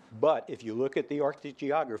Major. But if you look at the Arctic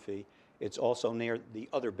geography, it's also near the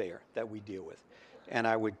other bear that we deal with. And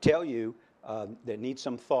I would tell you that needs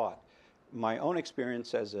some thought. My own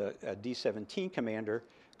experience as a D-17 commander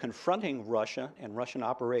confronting Russia and Russian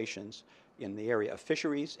operations in the area of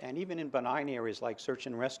fisheries and even in benign areas like search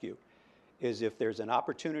and rescue is if there's an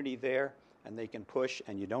opportunity there and they can push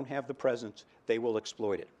and you don't have the presence, they will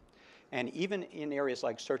exploit it. And even in areas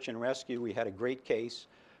like search and rescue, we had a great case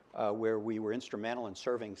where we were instrumental in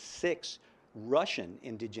serving 6 Russian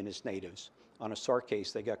indigenous natives on a SAR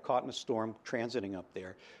case. They got caught in a storm transiting up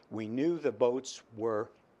there. We knew the boats were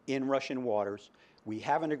in Russian waters. We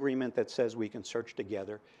have an agreement that says we can search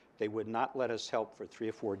together. They would not let us help for 3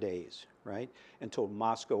 or 4 days, right, until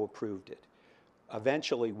Moscow approved it.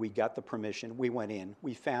 Eventually, we got the permission. We went in.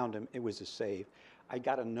 We found him. It was a save. I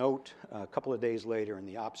got a note a couple of days later in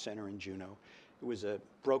the Ops Center in Juneau. It was a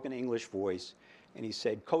broken English voice, and he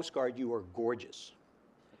said, "Coast Guard, you are gorgeous."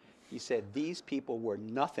 He said, "These people were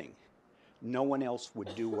nothing. No one else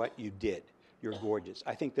would do what you did. You're gorgeous."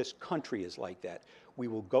 I think this country is like that. We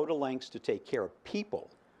will go to lengths to take care of people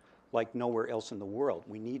like nowhere else in the world.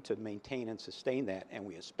 We need to maintain and sustain that, and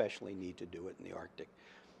we especially need to do it in the Arctic.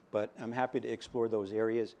 But I'm happy to explore those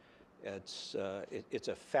areas. It's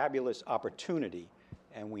a fabulous opportunity,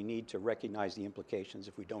 and we need to recognize the implications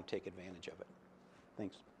if we don't take advantage of it.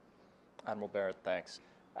 Thanks. Admiral Barrett, thanks.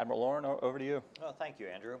 Admiral Lauren, over to you. Oh, thank you,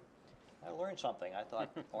 Andrew. I learned something. I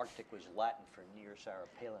thought Arctic was Latin for near Sarah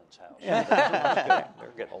Palin's house.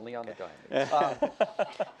 They're good. Only on the diamond.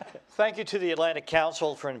 Thank you to the Atlantic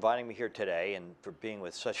Council for inviting me here today and for being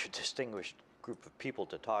with such a distinguished group of people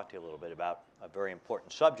to talk to you a little bit about a very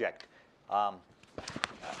important subject. I'm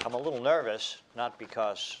a little nervous, not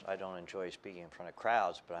because I don't enjoy speaking in front of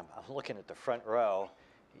crowds, but I'm looking at the front row.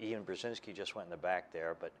 Ian Brzezinski just went in the back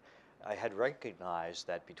there, but I had recognized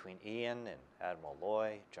that between Ian and Admiral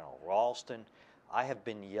Loy, General Ralston, I have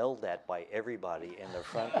been yelled at by everybody in the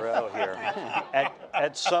front row here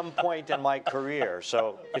at some point in my career.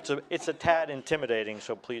 So it's a tad intimidating,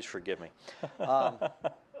 so please forgive me.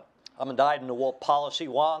 I'm a dyed-in-the-wool policy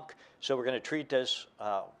wonk, so we're going to treat this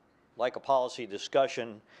like a policy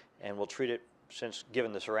discussion, and we'll treat it, since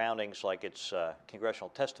given the surroundings, like it's congressional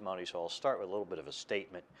testimony. So I'll start with a little bit of a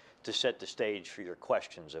statement to set the stage for your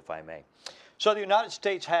questions, if I may. So the United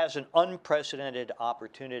States has an unprecedented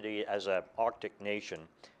opportunity as an Arctic nation,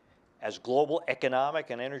 as global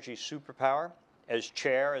economic and energy superpower, as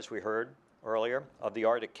chair, as we heard earlier, of the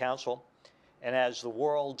Arctic Council, and as the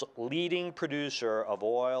world's leading producer of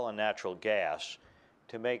oil and natural gas,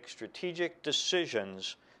 to make strategic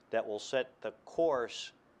decisions that will set the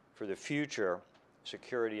course for the future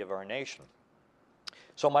security of our nation.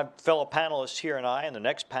 So my fellow panelists here and I, and the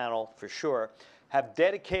next panel for sure, have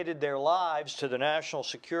dedicated their lives to the national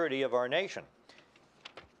security of our nation.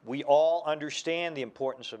 We all understand the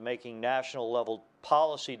importance of making national level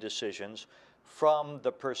policy decisions from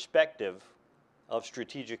the perspective of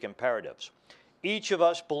strategic imperatives. Each of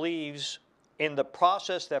us believes in the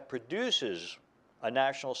process that produces a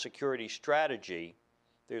national security strategy.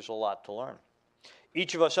 There's a lot to learn.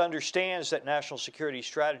 Each of us understands that national security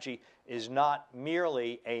strategy is not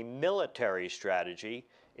merely a military strategy.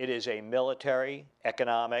 It is a military,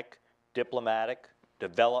 economic, diplomatic,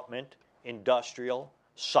 development, industrial,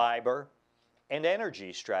 cyber, and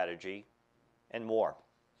energy strategy, and more.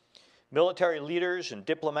 Military leaders and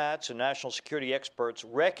diplomats and national security experts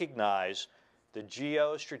recognize the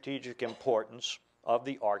geostrategic importance of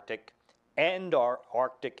the Arctic and our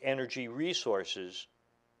Arctic energy resources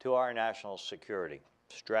to our national security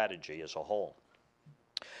strategy as a whole.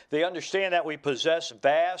 They understand that we possess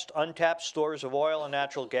vast untapped stores of oil and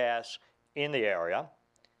natural gas in the area,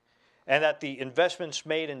 and that the investments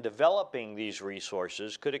made in developing these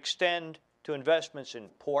resources could extend to investments in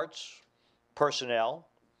ports, personnel,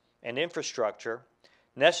 and infrastructure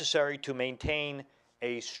necessary to maintain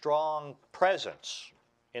a strong presence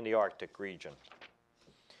in the Arctic region.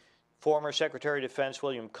 Former Secretary of Defense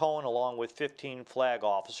William Cohen, along with 15 flag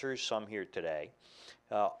officers, some here today,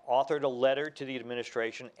 authored a letter to the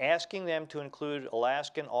administration asking them to include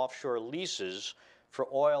Alaskan offshore leases for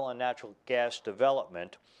oil and natural gas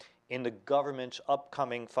development in the government's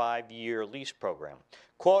upcoming 5-year lease program.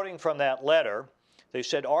 Quoting from that letter, they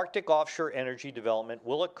said Arctic offshore energy development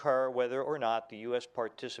will occur whether or not the U.S.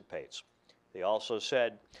 participates. They also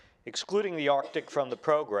said excluding the Arctic from the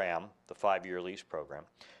program, the 5-year lease program,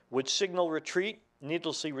 would signal retreat,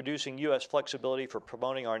 needlessly reducing U.S. flexibility for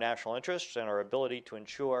promoting our national interests and our ability to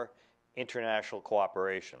ensure international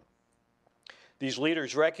cooperation. These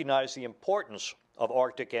leaders recognize the importance of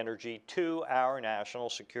Arctic energy to our national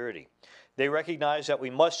security. They recognize that we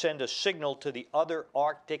must send a signal to the other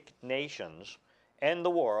Arctic nations and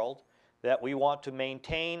the world that we want to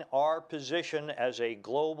maintain our position as a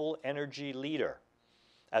global energy leader,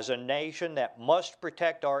 as a nation that must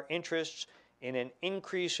protect our interests in an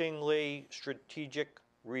increasingly strategic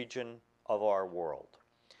region of our world.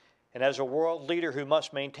 And as a world leader who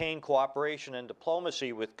must maintain cooperation and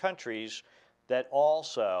diplomacy with countries that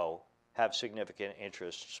also have significant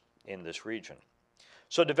interests in this region.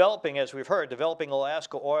 So developing, as we've heard, developing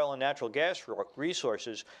Alaska oil and natural gas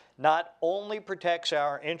resources not only protects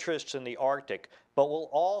our interests in the Arctic, but will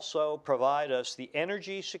also provide us the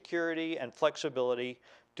energy security and flexibility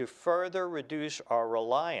to further reduce our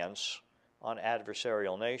reliance on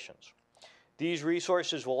adversarial nations. These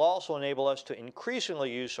resources will also enable us to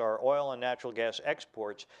increasingly use our oil and natural gas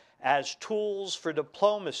exports as tools for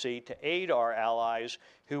diplomacy to aid our allies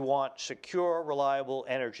who want secure, reliable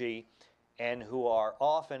energy and who are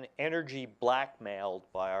often energy blackmailed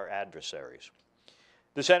by our adversaries.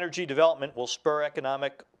 This energy development will spur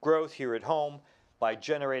economic growth here at home by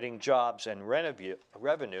generating jobs and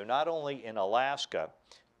revenue not only in Alaska,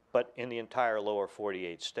 but in the entire lower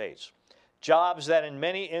 48 states. Jobs that in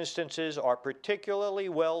many instances are particularly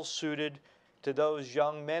well suited to those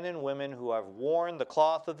young men and women who have worn the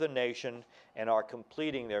cloth of the nation and are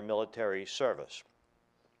completing their military service.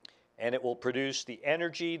 And it will produce the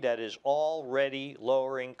energy that is already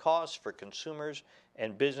lowering costs for consumers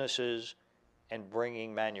and businesses and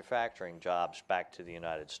bringing manufacturing jobs back to the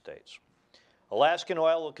United States. Alaskan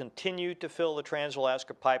oil will continue to fill the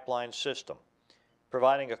Trans-Alaska Pipeline system,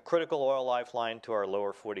 providing a critical oil lifeline to our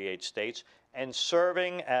lower 48 states and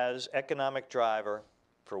serving as economic driver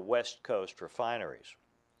for West Coast refineries.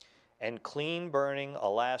 And clean-burning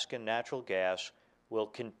Alaskan natural gas will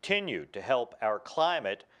continue to help our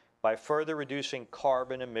climate by further reducing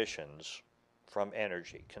carbon emissions from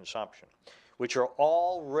energy consumption, which are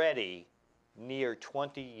already near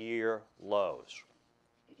 20-year lows.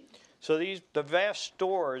 So the vast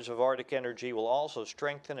stores of Arctic energy will also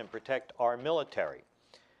strengthen and protect our military,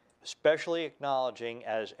 especially acknowledging,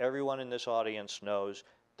 as everyone in this audience knows,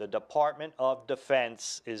 the Department of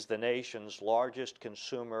Defense is the nation's largest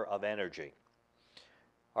consumer of energy.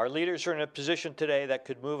 Our leaders are in a position today that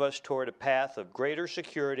could move us toward a path of greater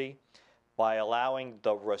security by allowing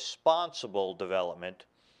the responsible development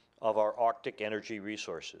of our Arctic energy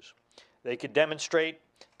resources. They could demonstrate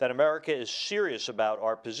that America is serious about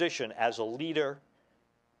our position as a leader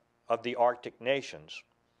of the Arctic nations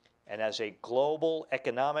and as a global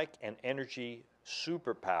economic and energy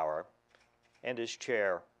superpower, and as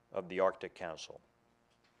chair of the Arctic Council.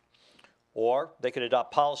 Or they could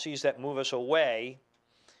adopt policies that move us away,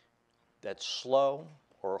 that slow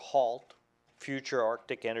or halt future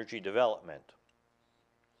Arctic energy development.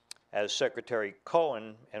 As Secretary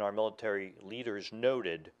Cohen and our military leaders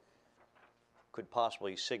noted, could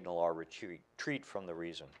possibly signal our retreat from the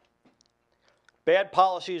region. Bad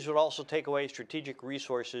policies would also take away strategic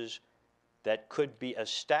resources that could be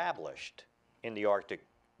established in the Arctic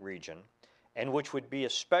region, and which would be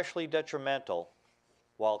especially detrimental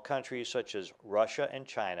while countries such as Russia and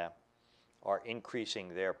China are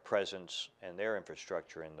increasing their presence and their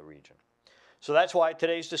infrastructure in the region. So that's why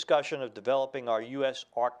today's discussion of developing our U.S.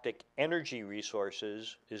 Arctic energy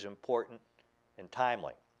resources is important and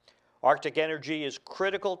timely. Arctic energy is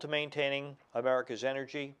critical to maintaining America's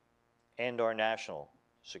energy and our national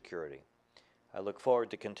security. I look forward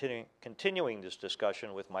to continuing this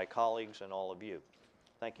discussion with my colleagues and all of you.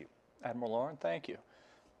 Thank you. Admiral Lauren, thank you.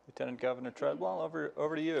 Lieutenant Governor Treadwell,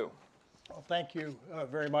 over to you. Well, thank you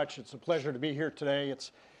very much. It's a pleasure to be here today.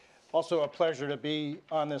 It's also a pleasure to be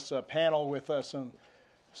on this panel with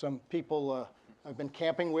some people I've been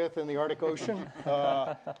camping with in the Arctic Ocean.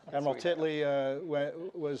 Admiral Titley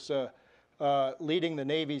was leading the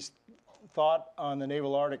Navy's thought on the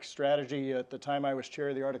Naval Arctic strategy at the time I was chair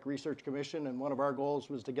of the Arctic Research Commission, and one of our goals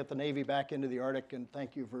was to get the Navy back into the Arctic, and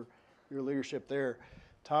thank you for your leadership there.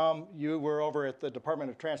 Tom, you were over at the Department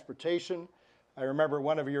of Transportation. I remember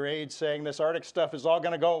one of your aides saying this Arctic stuff is all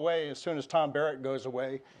going to go away as soon as Tom Barrett goes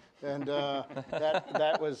away. And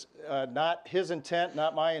that was not his intent,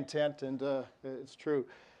 not my intent, and it's true.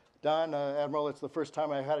 Don, Admiral, it's the first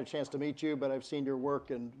time I've had a chance to meet you, but I've seen your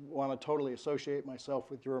work and want to totally associate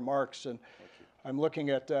myself with your remarks. And I'm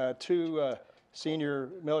looking at two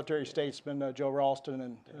senior military statesmen, Joe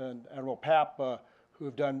Ralston and Admiral Papp, who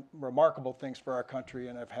have done remarkable things for our country,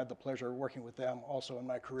 and I've had the pleasure of working with them also in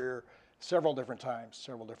my career several different times,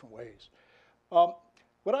 several different ways.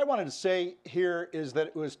 What I wanted to say here is that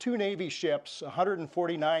it was two Navy ships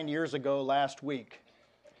 149 years ago last week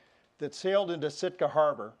that sailed into Sitka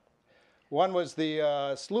Harbor. One was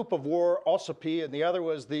the sloop of war Ossipee, and the other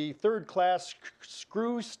was the third-class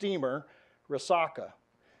screw steamer Resaca.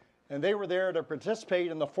 And they were there to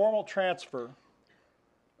participate in the formal transfer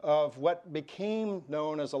of what became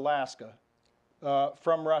known as Alaska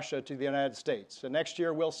from Russia to the United States. And next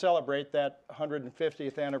year we'll celebrate that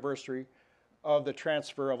 150th anniversary of the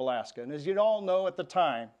transfer of Alaska. And as you all know at the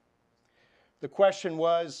time, the question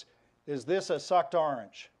was, is this a sucked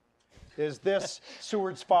orange? Is this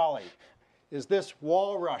Seward's Folly? Is this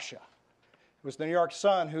Wall Russia? It was the New York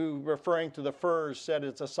Sun who, referring to the furs, said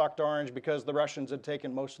it's a sucked orange because the Russians had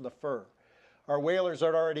taken most of the fur. Our whalers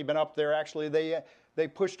had already been up there. Actually, they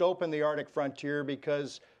pushed open the Arctic frontier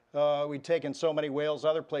because we'd taken so many whales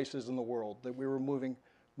other places in the world that we were moving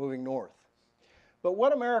north. But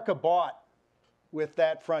what America bought with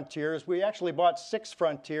that frontier is we actually bought 6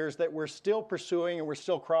 frontiers that we're still pursuing and we're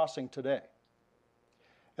still crossing today.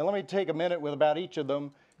 And let me take a minute with about each of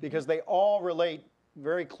them because they all relate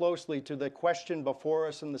very closely to the question before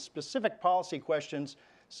us and the specific policy questions,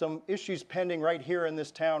 some issues pending right here in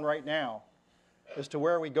this town right now as to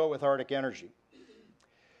where we go with Arctic energy.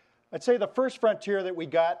 I'd say the first frontier that we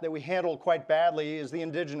got that we handled quite badly is the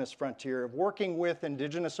indigenous frontier of working with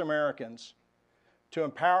indigenous Americans to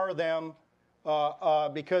empower them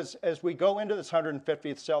because as we go into this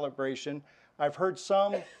 150th celebration, I've heard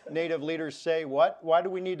some Native leaders say, why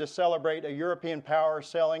do we need to celebrate a European power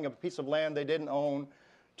selling a piece of land they didn't own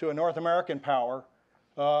to a North American power?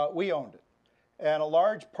 We owned it. And a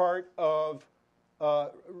large part of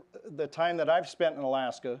the time that I've spent in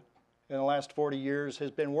Alaska in the last 40 years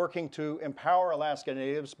has been working to empower Alaska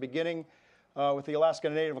Natives, beginning with the Alaska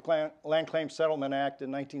Native Land Claim Settlement Act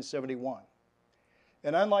in 1971.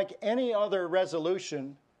 And unlike any other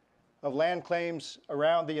resolution of land claims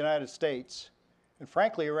around the United States, and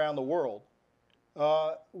frankly around the world,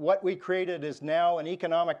 what we created is now an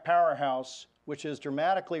economic powerhouse which has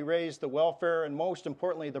dramatically raised the welfare and, most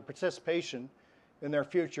importantly, the participation in their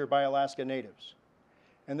future by Alaska Natives.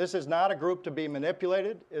 And this is not a group to be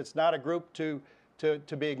manipulated. It's not a group to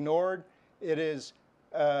be ignored. It is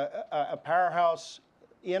a powerhouse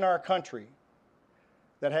in our country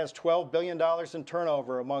that has $12 billion in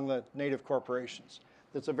turnover among the Native corporations.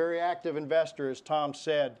 That's a very active investor, as Tom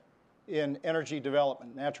said, in energy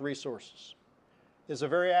development, natural resources. Is a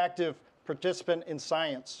very active participant in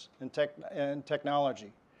science and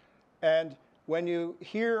technology. And when you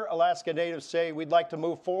hear Alaska Natives say, we'd like to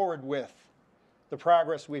move forward with the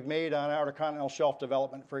progress we've made on outer continental shelf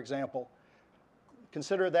development, for example,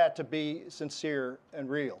 consider that to be sincere and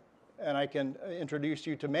real. And I can introduce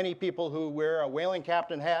you to many people who wear a whaling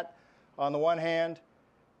captain hat on the one hand,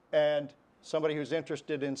 and somebody who's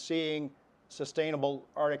interested in seeing sustainable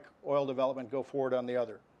Arctic oil development go forward on the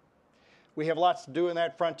other. We have lots to do in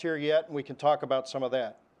that frontier yet, and we can talk about some of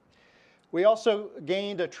that. We also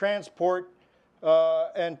gained a transport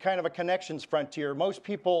and kind of a connections frontier. Most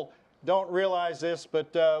people don't realize this,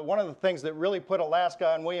 but one of the things that really put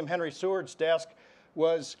Alaska on William Henry Seward's desk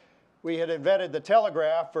was we had invented the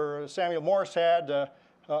telegraph, or Samuel Morse had,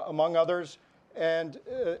 among others, and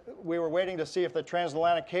we were waiting to see if the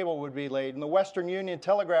transatlantic cable would be laid. And the Western Union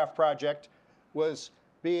Telegraph Project was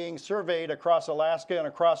being surveyed across Alaska and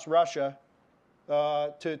across Russia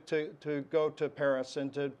to go to Paris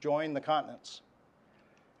and to join the continents.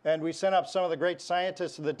 And we sent up some of the great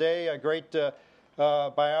scientists of the day, a great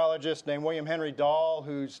biologist named William Henry Dahl,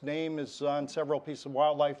 whose name is on several pieces of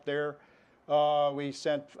wildlife there. We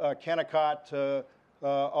sent Kennecott,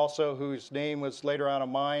 also whose name was later on a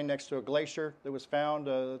mine next to a glacier that was found,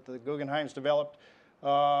 the Guggenheims developed.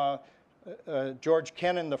 George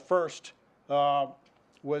Kennan the first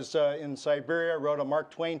was in Siberia, wrote a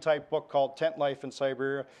Mark Twain type book called Tent Life in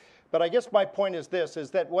Siberia. But I guess my point is this,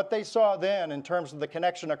 is that what they saw then in terms of the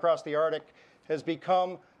connection across the Arctic has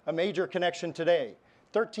become a major connection today.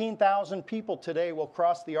 13,000 people today will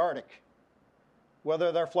cross the Arctic,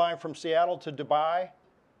 whether they're flying from Seattle to Dubai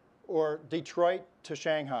or Detroit to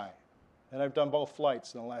Shanghai. And I've done both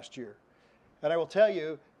flights in the last year. And I will tell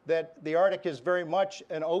you that the Arctic is very much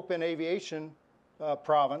an open aviation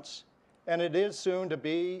province, and it is soon to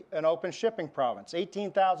be an open shipping province.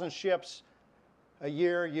 18,000 ships a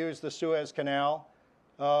year use the Suez Canal.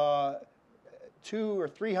 200 or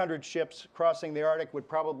 300 ships crossing the Arctic would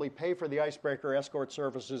probably pay for the icebreaker escort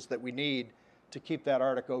services that we need to keep that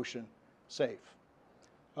Arctic Ocean safe.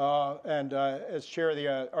 As chair of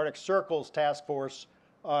the Arctic Circle's task force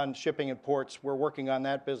on shipping and ports, we're working on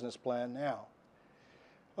that business plan now.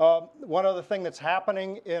 One other thing that's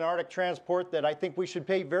happening in Arctic transport that I think we should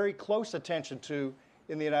pay very close attention to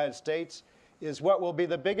in the United States is what will be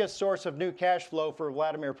the biggest source of new cash flow for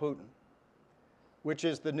Vladimir Putin, which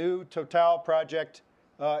is the new Total project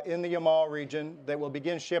in the Yamal region that will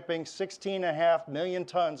begin shipping 16.5 million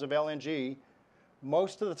tons of LNG,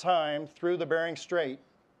 most of the time through the Bering Strait,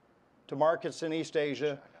 to markets in East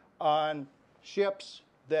Asia on ships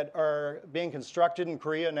that are being constructed in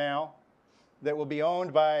Korea now, that will be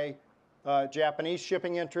owned by Japanese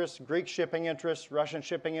shipping interests, Greek shipping interests, Russian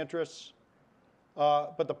shipping interests.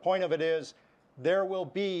 But the point of it is there will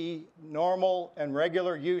be normal and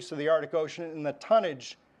regular use of the Arctic Ocean in the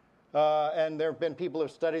tonnage. And there have been people who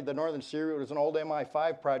have studied the Northern Sea Route. It was an old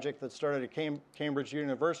MI5 project that started at Cambridge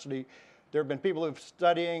University. There have been people who've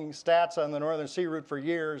studying stats on the Northern Sea Route for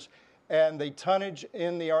years, and the tonnage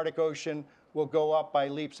in the Arctic Ocean will go up by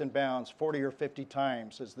leaps and bounds, 40 or 50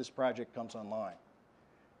 times as this project comes online.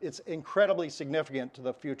 It's incredibly significant to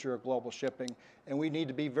the future of global shipping, and we need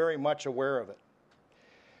to be very much aware of it.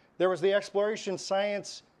 There was the exploration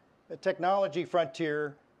science technology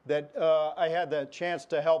frontier that I had the chance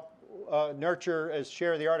to help nurture as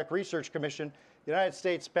chair of the Arctic Research Commission. The United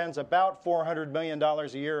States spends about $400 million a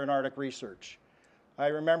year in Arctic research. I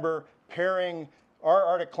remember pairing our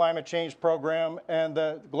Arctic climate change program and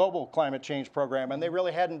the global climate change program, and they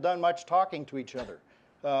really hadn't done much talking to each other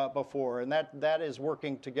before, and that is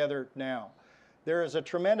working together now. There is a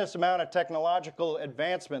tremendous amount of technological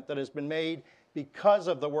advancement that has been made because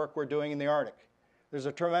of the work we're doing in the Arctic. There's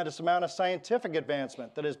a tremendous amount of scientific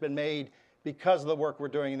advancement that has been made because of the work we're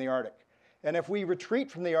doing in the Arctic. And if we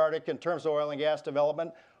retreat from the Arctic in terms of oil and gas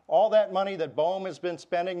development, all that money that BOEM has been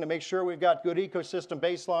spending to make sure we've got good ecosystem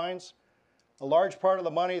baselines, a large part of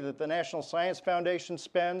the money that the National Science Foundation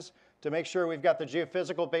spends to make sure we've got the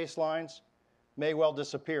geophysical baselines may well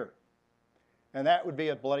disappear. And that would be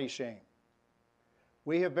a bloody shame.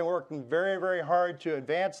 We have been working very, very hard to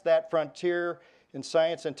advance that frontier in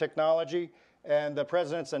science and technology, and the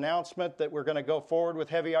President's announcement that we're going to go forward with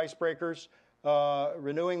heavy icebreakers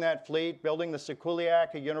renewing that fleet, building the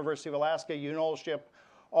Sikuliak, a University of Alaska UNOL ship,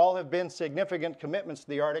 all have been significant commitments to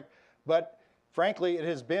the Arctic. But frankly, it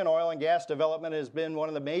has been oil and gas development has been one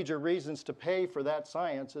of the major reasons to pay for that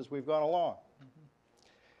science as we've gone along.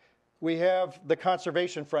 We have the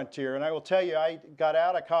conservation frontier, and I will tell you, I got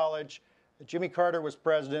out of college. Jimmy Carter was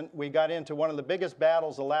president. We got into one of the biggest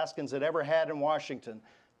battles Alaskans had ever had in Washington.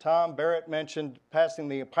 Tom Barrett mentioned passing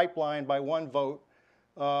the pipeline by 1 vote.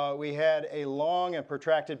 We had a long and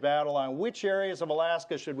protracted battle on which areas of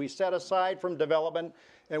Alaska should we set aside from development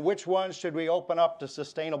and which ones should we open up to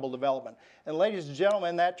sustainable development. And ladies and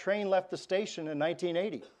gentlemen, that train left the station in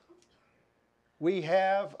 1980. We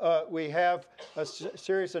have a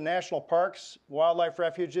series of national parks, wildlife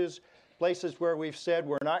refuges, places where we've said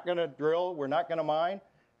we're not going to drill, we're not going to mine,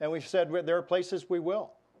 and we've said there are places we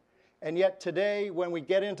will. And yet today, when we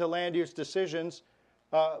get into land use decisions,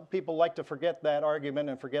 people like to forget that argument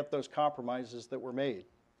and forget those compromises that were made.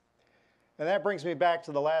 And that brings me back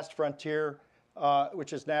to the last frontier,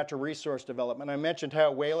 which is natural resource development. I mentioned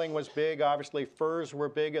how whaling was big. Obviously, furs were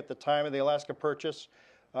big at the time of the Alaska Purchase.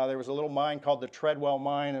 There was a little mine called the Treadwell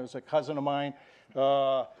Mine. It was a cousin of mine.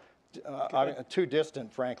 Too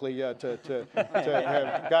distant, frankly, to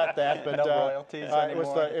have got that. But no royalties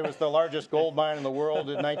anymore. It was the largest gold mine in the world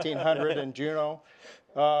in 1900 in Juneau.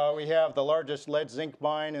 We have the largest lead zinc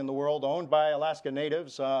mine in the world, owned by Alaska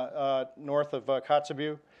Natives, north of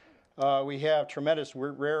Kotzebue. We have tremendous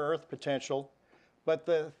rare earth potential. But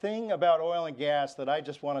the thing about oil and gas that I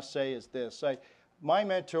just want to say is this. My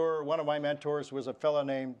mentor, one of my mentors, was a fellow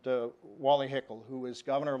named Wally Hickel, who was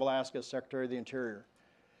governor of Alaska, Secretary of the Interior.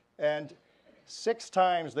 And 6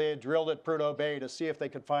 times they had drilled at Prudhoe Bay to see if they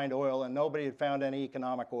could find oil, and nobody had found any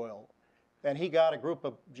economic oil. And he got a group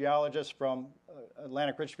of geologists from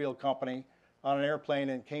Atlantic Richfield Company on an airplane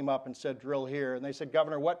and came up and said, drill here. And they said,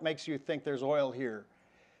 Governor, what makes you think there's oil here?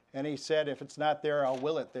 And he said, if it's not there, I'll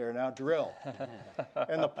will it there. Now drill.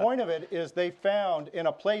 And the point of it is they found in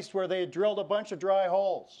a place where they had drilled a bunch of dry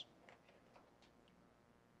holes,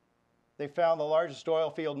 they found the largest oil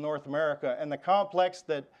field in North America. And the complex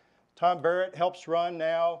that Tom Barrett helps run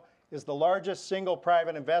now is the largest single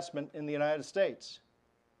private investment in the United States.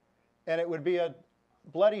 And it would be a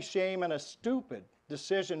bloody shame and a stupid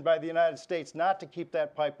decision by the United States not to keep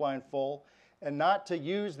that pipeline full and not to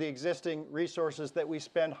use the existing resources that we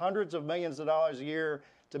spend hundreds of millions of dollars a year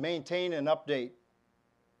to maintain and update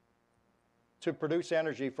to produce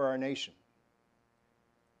energy for our nation.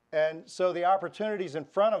 And so the opportunities in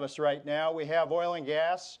front of us right now, we have oil and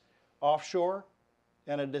gas offshore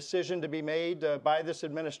and a decision to be made by this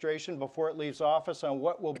administration before it leaves office on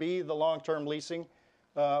what will be the long-term leasing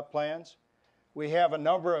plans. We have a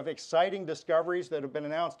number of exciting discoveries that have been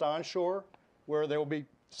announced onshore where there will be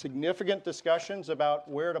significant discussions about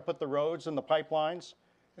where to put the roads and the pipelines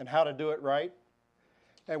and how to do it right.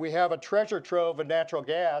 And we have a treasure trove of natural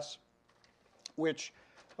gas, which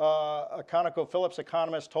a ConocoPhillips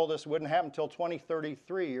economist told us wouldn't happen until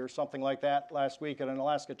 2033 or something like that last week at an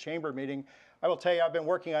Alaska Chamber meeting. I will tell you, I've been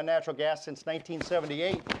working on natural gas since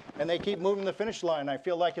 1978, and they keep moving the finish line. I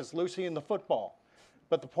feel like it's Lucy in the football.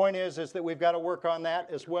 But the point is that we've got to work on that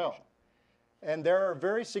as well. And there are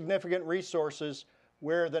very significant resources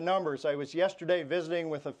where the numbers, I was yesterday visiting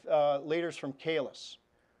with leaders from Kalis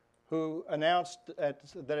who announced that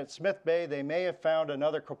at Smith Bay they may have found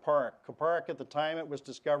another Kuparuk. Kuparuk at the time it was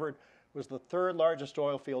discovered was the 3rd largest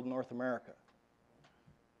oil field in North America.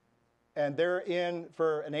 And they're in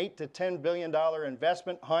for an $8 to $10 billion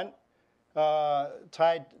investment hunt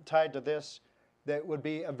tied to this. That would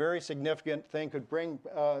be a very significant thing, could bring,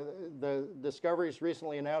 the discoveries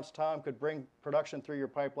recently announced, Tom, could bring production through your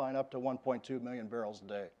pipeline up to 1.2 million barrels a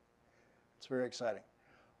day. It's very exciting.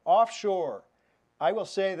 Offshore, I will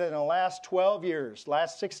say that in the last 12 years,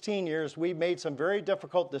 last 16 years, we've made some very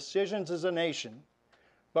difficult decisions as a nation,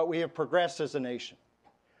 but we have progressed as a nation.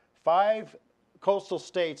 5 coastal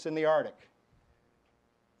states in the Arctic,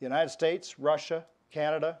 the United States, Russia,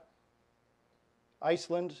 Canada,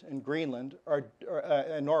 Iceland and Greenland,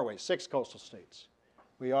 and Norway, 6 coastal states.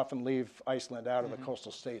 We often leave Iceland out of the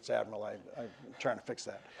coastal states, Admiral. I'm trying to fix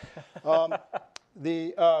that.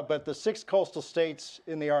 But the 6 coastal states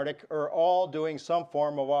in the Arctic are all doing some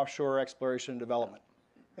form of offshore exploration and development.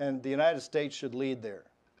 And the United States should lead there.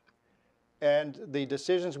 And the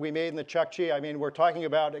decisions we made in the Chukchi, I mean, we're talking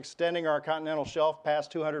about extending our continental shelf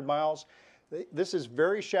past 200 miles. This is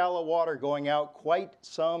very shallow water going out quite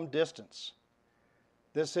some distance.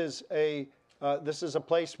 This is a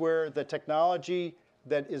place where the technology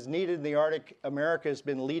that is needed in the Arctic, America has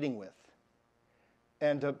been leading with.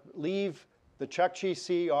 And to leave the Chukchi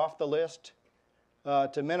Sea off the list,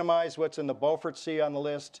 to minimize what's in the Beaufort Sea on the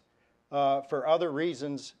list for other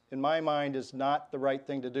reasons, in my mind, is not the right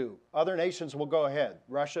thing to do. Other nations will go ahead.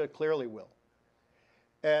 Russia clearly will.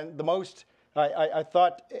 And the most, I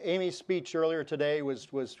thought Amy's speech earlier today was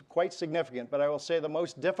quite significant, but I will say the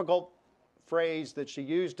most difficult phrase that she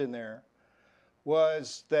used in there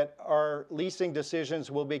was that our leasing decisions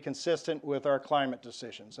will be consistent with our climate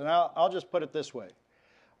decisions. And I'll just put it this way.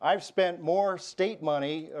 I've spent more state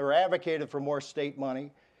money, or advocated for more state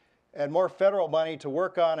money, and more federal money to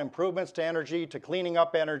work on improvements to energy, to cleaning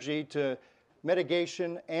up energy, to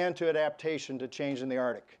mitigation, and to adaptation to change in the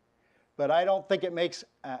Arctic. But I don't think it makes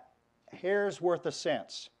a hair's worth of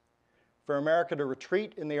sense for America to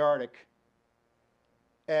retreat in the Arctic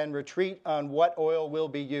and retreat on what oil will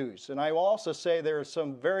be used. And I will also say there are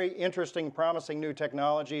some very interesting, promising new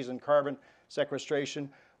technologies in carbon sequestration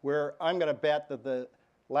where I'm going to bet that the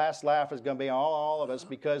last laugh is going to be all of us,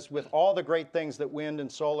 because with all the great things that wind and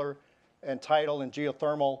solar and tidal and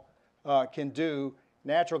geothermal can do,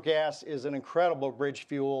 natural gas is an incredible bridge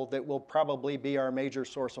fuel that will probably be our major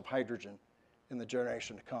source of hydrogen in the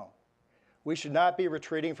generation to come. We should not be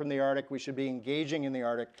retreating from the Arctic. We should be engaging in the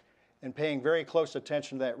Arctic and paying very close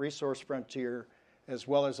attention to that resource frontier as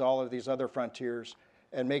well as all of these other frontiers,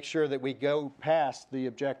 and make sure that we go past the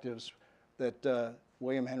objectives that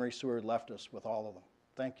William Henry Seward left us with, all of them.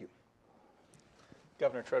 Thank you.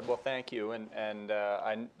 Governor Treadwell, thank you. And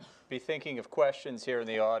I'd be thinking of questions here in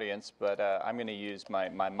the audience, but I'm going to use my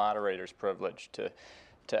moderator's privilege to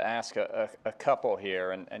ask a couple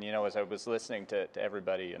here. And you know, as I was listening to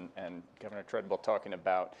everybody and Governor Treadwell talking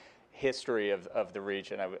about history of the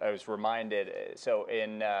region, I was reminded, so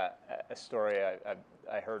in a story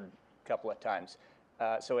I heard a couple of times.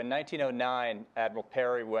 So in 1909, Admiral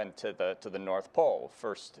Perry went to the North Pole,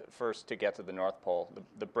 first to get to the North Pole.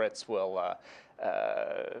 The Brits will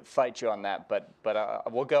fight you on that, but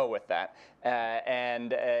we'll go with that.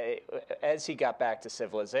 And as he got back to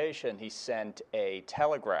civilization, he sent a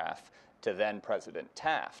telegraph to then President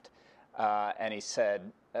Taft, and he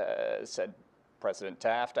said, President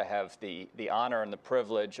Taft, I have the honor and the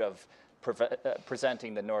privilege of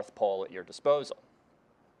presenting the North Pole at your disposal.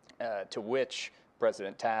 To which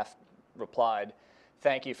President Taft replied,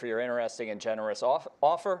 "Thank you for your interesting and generous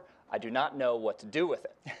offer. I do not know what to do with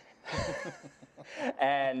it."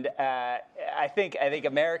 And I think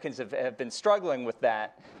Americans have been struggling with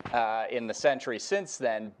that in the century since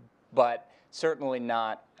then, but certainly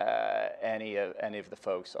not any of the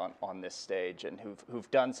folks on this stage and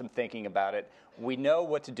who've done some thinking about it. We know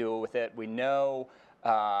what to do with it. We know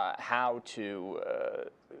how to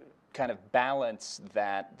kind of balance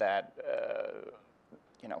that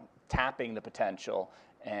tapping the potential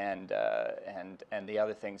and the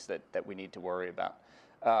other things that we need to worry about.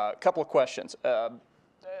 A couple of questions.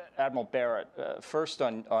 Admiral Barrett, first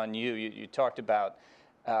on you. You talked about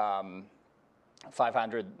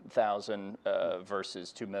 500,000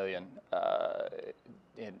 versus 2 million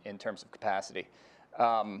in terms of capacity.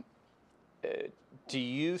 Do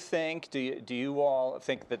you all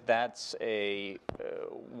think that that's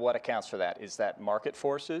what accounts for that? Is that market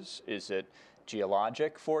forces? Is it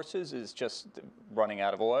geologic forces? Is just running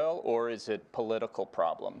out of oil, or is it political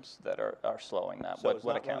problems that are slowing that? So it's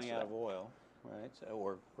what not accounts running for out that? of oil, right,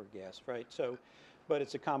 or gas, right? So, but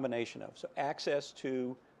it's a combination of. So access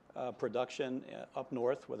to production up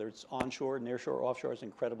north, whether it's onshore, nearshore, offshore, is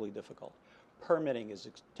incredibly difficult. Permitting is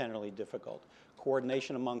generally difficult.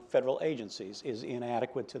 Coordination among federal agencies is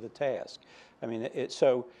inadequate to the task. I mean,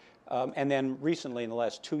 and then recently in the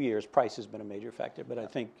last 2 years, price has been a major factor, but I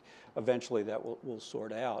think eventually that will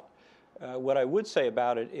sort out. What I would say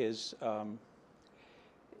about it is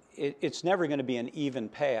it's never going to be an even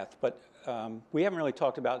path, but we haven't really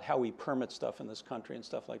talked about how we permit stuff in this country and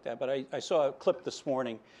stuff like that. But I saw a clip this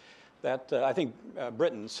morning that I think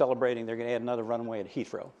Britain's celebrating they're going to add another runway at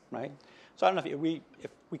Heathrow, right? So I don't know if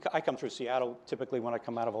I come through Seattle typically when I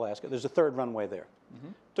come out of Alaska. There's a third runway there.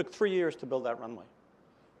 Mm-hmm. Took 3 years to build that runway.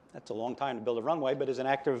 That's a long time to build a runway, but as an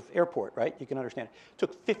active airport, right? You can understand it.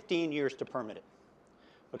 Took 15 years to permit it.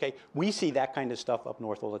 Okay, we see that kind of stuff up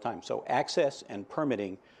north all the time. So access and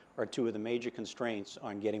permitting are two of the major constraints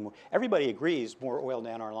on getting more. Everybody agrees more oil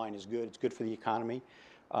down our line is good. It's good for the economy.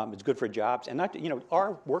 It's good for jobs. And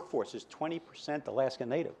our workforce is 20% Alaska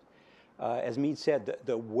Native. As Meade said,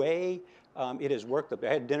 the way it has worked. I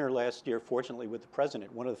had dinner last year, fortunately, with the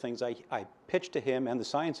president. One of the things I pitched to him and the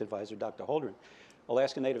science advisor, Dr. Holdren,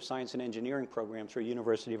 Alaska Native Science and Engineering program through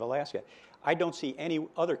University of Alaska. I don't see any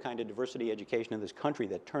other kind of diversity education in this country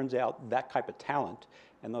that turns out that type of talent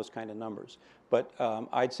and those kind of numbers. But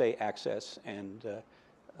I'd say access and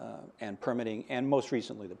and permitting, and most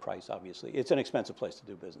recently the price, obviously. It's an expensive place to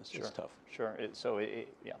do business. Sure. It's tough. Sure.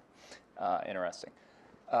 Interesting.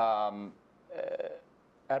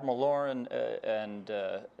 Admiral Lauren and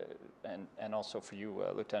also for you,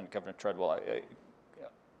 Lieutenant Governor Treadwell,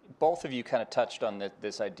 both of you kind of touched on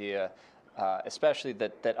this idea, especially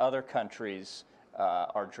that other countries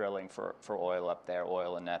are drilling for oil up there,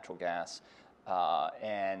 oil and natural gas.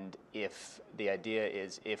 And if the idea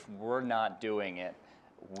is if we're not doing it,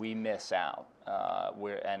 we miss out,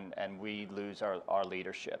 and we lose our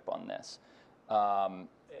leadership on this.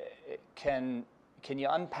 Can you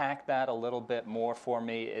unpack that a little bit more for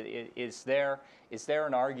me? Is there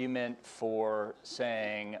an argument for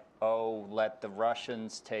saying, oh, let the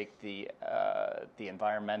Russians take the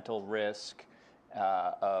environmental risk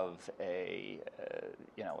of a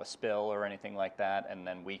spill or anything like that, and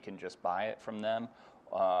then we can just buy it from them,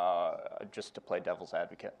 just to play devil's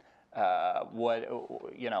advocate?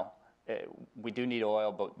 We do need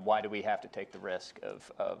oil, but why do we have to take the risk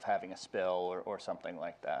of having a spill or something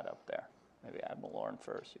like that up there? Maybe Admiral Lauren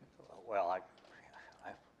first. Well, I'm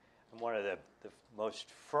one of the most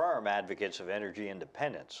firm advocates of energy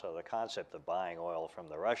independence, so the concept of buying oil from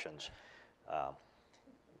the Russians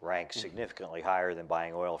ranks significantly higher than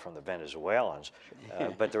buying oil from the Venezuelans.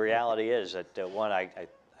 But the reality is that, one, I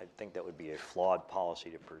think that would be a flawed policy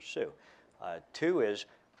to pursue. Two is,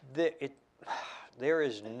 there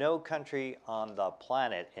is no country on the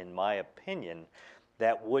planet, in my opinion,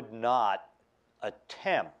 that would not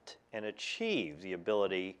attempt and achieve the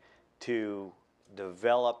ability to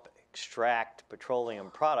develop, extract petroleum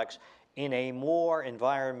products in a more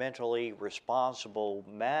environmentally responsible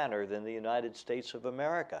manner than the United States of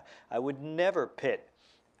America. I would never pit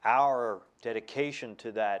our dedication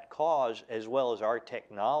to that cause as well as our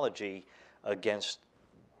technology against,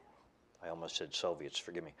 I almost said Soviets,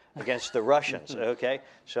 forgive me, against the Russians, okay?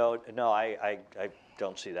 So, no, I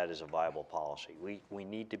don't see that as a viable policy. We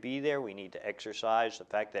need to be there. We need to exercise the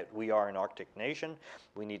fact that we are an Arctic nation.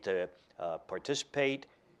 We need to participate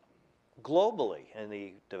globally in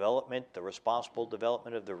the development, the responsible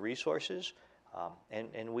development of the resources,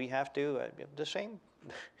 and we have to, the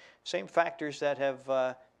same factors that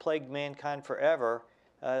have plagued mankind forever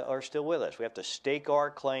are still with us. We have to stake our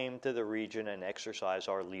claim to the region and exercise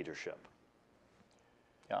our leadership.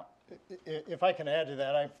 Yeah. If I can add to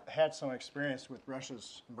that, I've had some experience with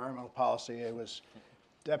Russia's environmental policy. I was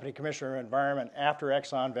Deputy Commissioner of Environment after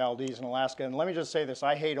Exxon Valdez in Alaska. And let me just say this,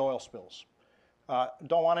 I hate oil spills.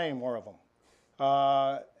 Don't want any more of them.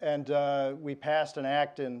 We passed an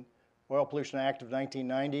act, Oil Pollution Act of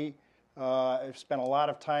 1990. I've spent a lot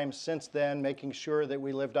of time since then making sure that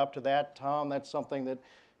we lived up to that. Tom, that's something that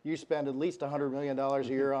you spend at least $100 million a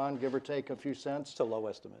year on, give or take a few cents. It's a low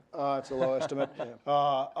estimate. It's a low estimate.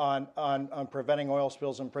 On preventing oil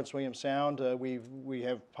spills in Prince William Sound. We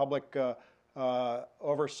have public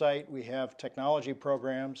oversight. We have technology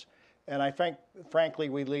programs. And I think, frankly,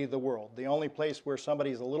 we lead the world. The only place where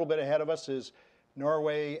somebody's a little bit ahead of us is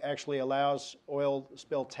Norway actually allows oil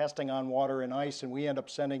spill testing on water and ice, and we end up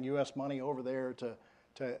sending U.S. money over there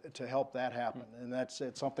to help that happen. And it's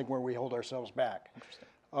something where we hold ourselves back. Interesting.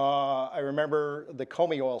 I remember the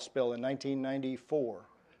Comey oil spill in 1994.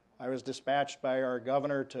 I was dispatched by our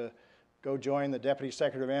governor to go join the Deputy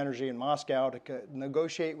Secretary of Energy in Moscow to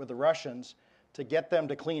negotiate with the Russians to get them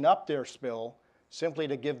to clean up their spill, simply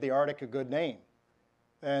to give the Arctic a good name.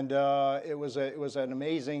 And it was an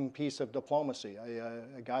amazing piece of diplomacy.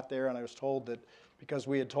 I got there and I was told that because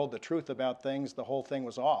we had told the truth about things, the whole thing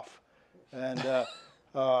was off. And I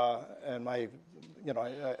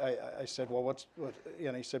said, well,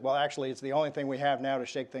 he said, well, actually, it's the only thing we have now to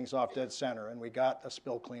shake things off dead center, and we got a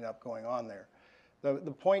spill cleanup going on there.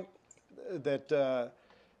 The point that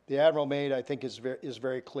the Admiral made, I think, is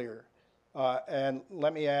very clear. And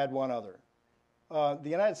let me add one other. The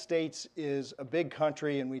United States is a big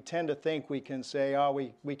country, and we tend to think we can say, oh,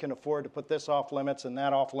 we can afford to put this off limits and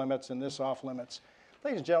that off limits and this off limits.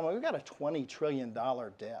 Ladies and gentlemen, we've got a $20 trillion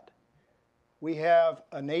debt. We have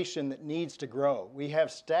a nation that needs to grow. We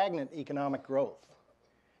have stagnant economic growth.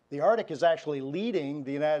 The Arctic is actually leading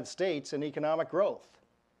the United States in economic growth.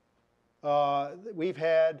 We've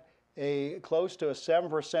had close to a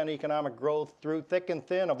 7% economic growth through thick and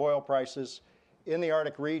thin of oil prices in the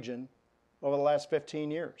Arctic region over the last 15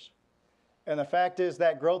 years. And the fact is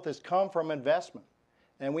that growth has come from investment.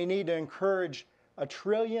 And we need to encourage $1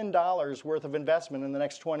 trillion worth of investment in the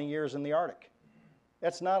next 20 years in the Arctic.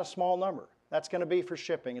 That's not a small number. That's going to be for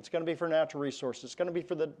shipping. It's going to be for natural resources. It's going to be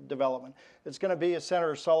for the development. It's going to be, as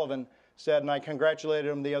Senator Sullivan said, and I congratulated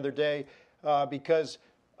him the other day, because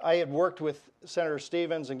I had worked with Senator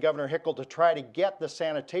Stevens and Governor Hickel to try to get the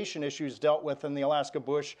sanitation issues dealt with in the Alaska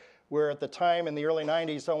bush, where at the time in the early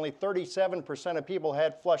 90s, only 37% of people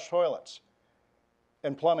had flush toilets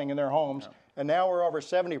and plumbing in their homes. Yeah. And now we're over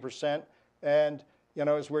 70%. And you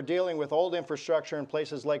know, as we're dealing with old infrastructure in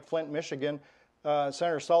places like Flint, Michigan,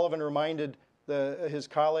 Senator Sullivan reminded his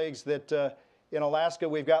colleagues that in Alaska,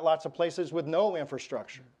 we've got lots of places with no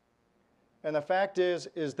infrastructure. And the fact is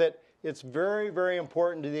that it's very, very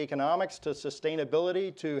important to the economics, to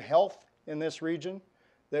sustainability, to health in this region,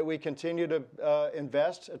 that we continue to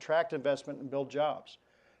invest, attract investment, and build jobs.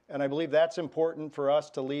 And I believe that's important for us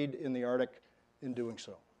to lead in the Arctic in doing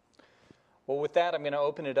so. Well, with that, I'm going to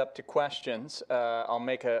open it up to questions. I'll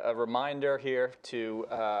make a reminder here to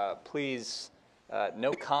please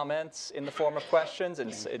no comments in the form of questions.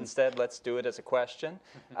 Instead, let's do it as a question.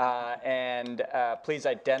 And please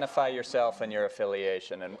identify yourself and your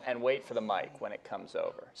affiliation, and wait for the mic when it comes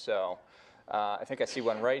over. So I think I see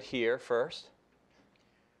one right here first.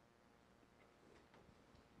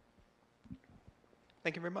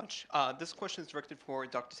 Thank you very much. This question is directed for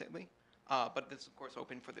Dr. Titley, but this is, of course,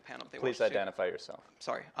 open for the panel if they wish Please to. identify yourself.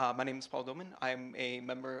 Sorry. My name is Paul Doman. I'm a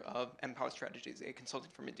member of Empower Strategies, a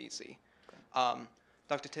consulting firm in D.C.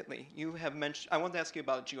 Dr. Titley, you have mentioned, I wanted to ask you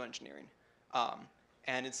about geoengineering.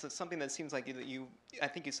 And it's something that seems like I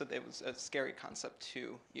think you said that it was a scary concept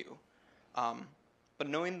to you. But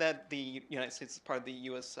knowing that the United States is part of the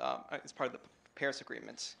U.S., is part of the Paris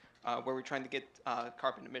Agreement, where we're trying to get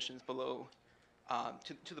carbon emissions below,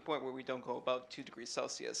 to the point where we don't go above 2 degrees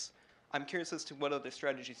Celsius, I'm curious as to what other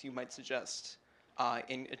strategies you might suggest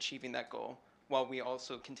in achieving that goal, while we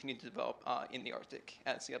also continue to develop in the Arctic,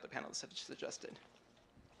 as the other panelists have suggested.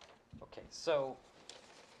 Okay, so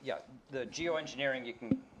yeah, the geoengineering,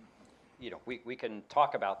 we can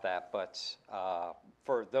talk about that, but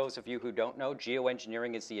for those of you who don't know,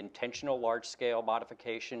 geoengineering is the intentional large-scale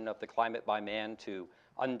modification of the climate by man to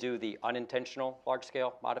undo the unintentional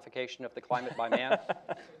large-scale modification of the climate by man,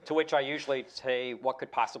 to which I usually say, what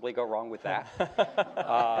could possibly go wrong with that?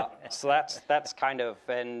 So that's kind of,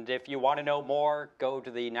 and if you want to know more, go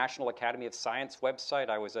to the National Academy of Science website.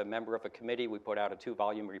 I was a member of a committee. We put out a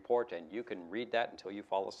 2-volume report, and you can read that until you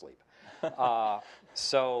fall asleep. But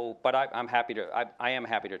I am happy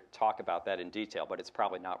to talk about that in detail, but it's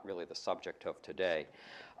probably not really the subject of today.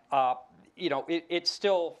 It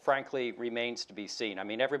still, frankly, remains to be seen. I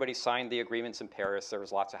mean, everybody signed the agreements in Paris. There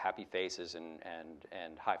was lots of happy faces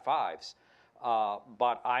and high fives.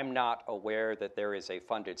 But I'm not aware that there is a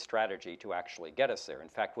funded strategy to actually get us there. In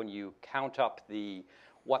fact, when you count up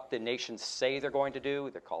what the nations say they're going to do,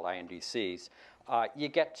 they're called INDCs, you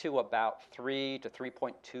get to about 3 to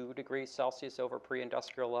 3.2 degrees Celsius over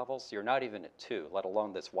pre-industrial levels. You're not even at 2, let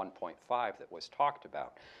alone this 1.5 that was talked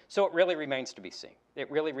about. So it really remains to be seen.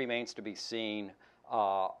 It really remains to be seen,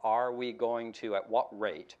 are we going to, at what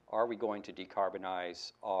rate, are we going to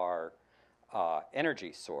decarbonize our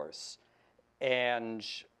energy source? And,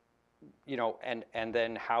 and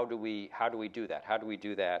then how do we do that? How do we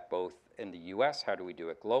do that both in the US? How do we do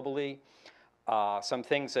it globally? Some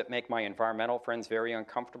things that make my environmental friends very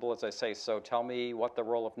uncomfortable, as I say, so tell me what the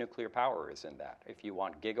role of nuclear power is in that. If you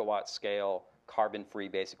want gigawatt scale, carbon-free,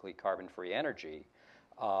 basically carbon-free energy,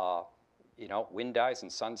 wind dies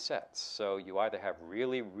and sun sets. So you either have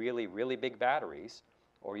really, really, really big batteries,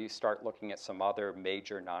 or you start looking at some other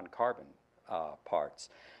major non-carbon parts.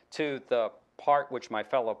 To the part which my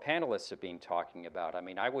fellow panelists have been talking about, I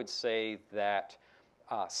mean, I would say that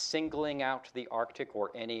singling out the Arctic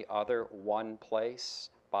or any other one place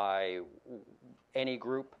by any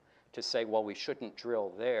group to say, well, we shouldn't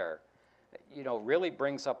drill there, really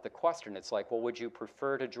brings up the question. It's like, well, would you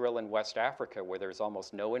prefer to drill in West Africa where there's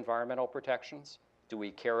almost no environmental protections? Do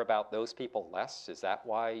we care about those people less? Is that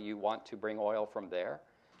why you want to bring oil from there?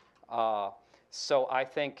 So I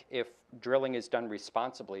think if drilling is done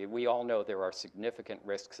responsibly, we all know there are significant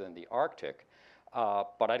risks in the Arctic,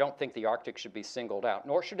 but I don't think the Arctic should be singled out,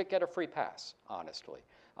 nor should it get a free pass, honestly.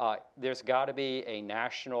 There's got to be a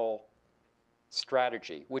national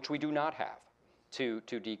strategy, which we do not have, to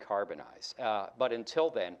decarbonize. But until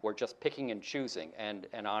then, we're just picking and choosing, and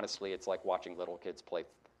honestly, it's like watching little kids play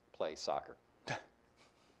soccer.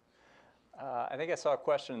 I think I saw a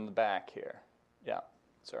question in the back here. Yeah,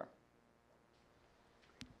 sir.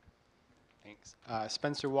 Thanks.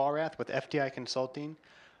 Spencer Walrath with FTI Consulting.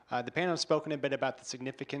 The panel has spoken a bit about the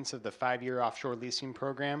significance of the 5-year offshore leasing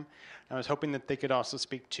program. I was hoping that they could also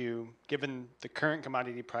speak to, given the current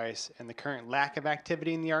commodity price and the current lack of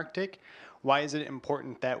activity in the Arctic, why is it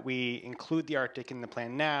important that we include the Arctic in the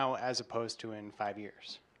plan now as opposed to in 5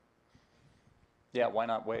 years? Yeah, why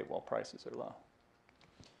not wait while prices are low?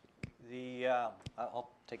 I'll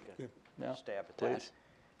take a No, stab at please.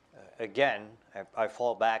 that. Again, I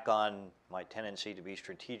fall back on my tendency to be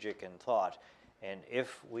strategic in thought, and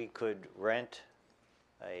if we could rent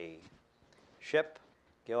a ship,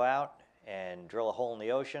 go out and drill a hole in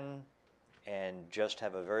the ocean, and just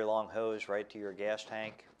have a very long hose right to your gas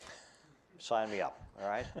tank, sign me up, all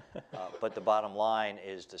right? But the bottom line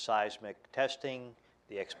is the seismic testing,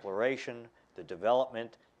 the exploration, the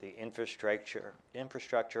development, the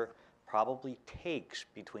infrastructure probably takes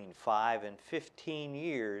between 5 and 15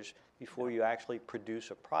 years before you actually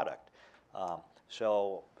produce a product.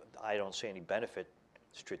 So I don't see any benefit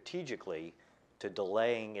strategically to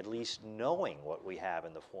delaying at least knowing what we have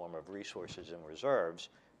in the form of resources and reserves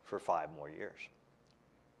for 5 more years.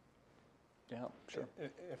 Yeah, sure.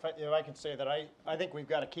 If I can say that, I think we've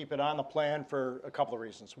got to keep it on the plan for a couple of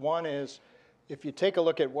reasons. One is, if you take a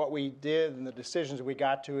look at what we did and the decisions we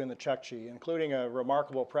got to in the Chukchi, including a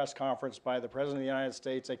remarkable press conference by the President of the United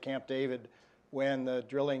States at Camp David when the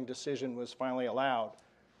drilling decision was finally allowed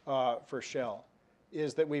for Shell,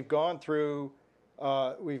 is that we've gone through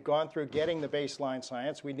getting the baseline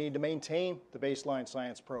science. We need to maintain the baseline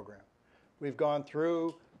science program. We've gone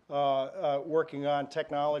through working on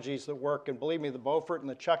technologies that work, and believe me, the Beaufort and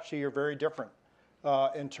the Chukchi are very different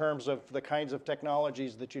in terms of the kinds of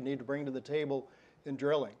technologies that you need to bring to the table in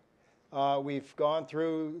drilling. We've gone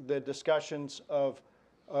through the discussions of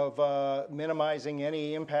minimizing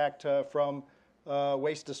any impact from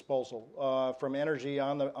waste disposal, from energy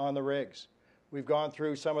on the rigs. We've gone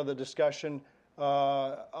through some of the discussion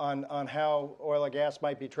on how oil and gas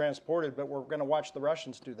might be transported, but we're going to watch the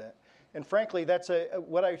Russians do that. And frankly, that's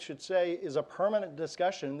what I should say is a permanent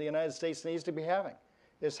discussion the United States needs to be having,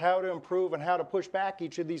 is how to improve and how to push back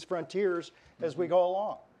each of these frontiers as we go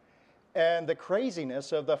along. And the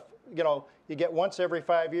craziness of you get once every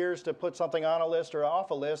 5 years to put something on a list or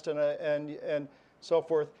off a list and so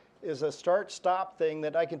forth, is a start-stop thing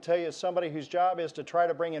that I can tell you as somebody whose job is to try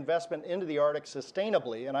to bring investment into the Arctic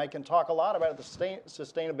sustainably, and I can talk a lot about the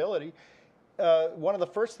sustainability. One of the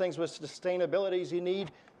first things with sustainability is you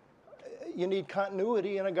need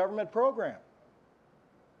continuity in a government program.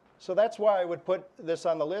 So that's why I would put this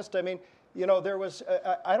on the list. I mean, there was,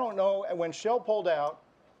 I don't know, when Shell pulled out,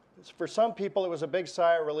 for some people it was a big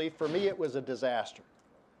sigh of relief. For me, it was a disaster.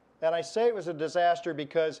 And I say it was a disaster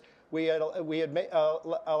because we had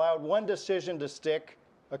allowed one decision to stick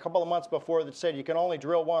a couple of months before that said you can only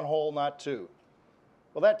drill one hole, not 2.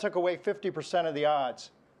 Well, that took away 50% of the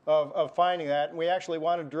odds of finding that, and we actually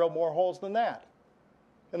wanted to drill more holes than that.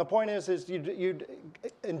 And the point is you'd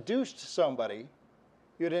induced somebody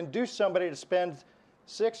to spend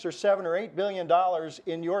 $6 or $7 or $8 billion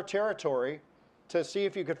in your territory to see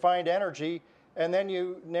if you could find energy, and then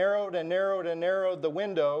you narrowed and narrowed and narrowed the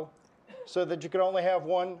window so that you could only have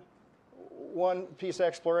one piece of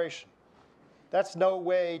exploration. That's no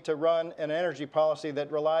way to run an energy policy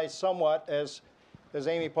that relies somewhat, as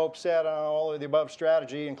Amy Pope said, on all of the above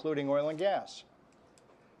strategy, including oil and gas.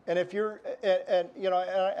 And if you're, and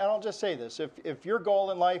I'll just say this, if your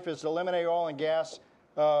goal in life is to eliminate oil and gas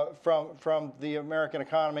from the American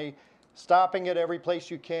economy, stopping it every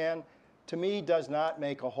place you can, to me, does not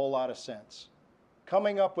make a whole lot of sense.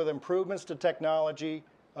 Coming up with improvements to technology,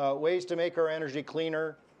 ways to make our energy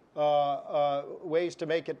cleaner, ways to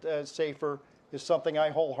make it safer is something I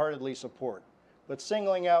wholeheartedly support. But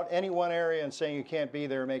singling out any one area and saying you can't be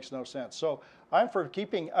there makes no sense. So I'm for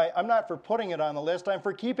keeping, I'm not for putting it on the list, I'm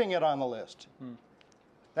for keeping it on the list.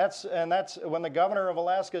 That's when the governor of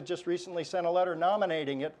Alaska just recently sent a letter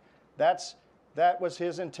nominating it, that was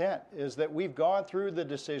his intent, is that we've gone through the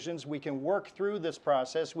decisions, we can work through this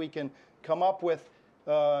process, we can come up with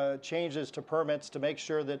changes to permits to make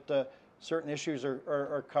sure that certain issues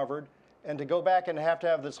are covered, and to go back and have to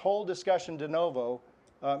have this whole discussion de novo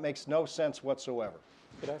makes no sense whatsoever.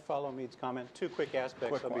 Could I follow Mead's comment? 2 quick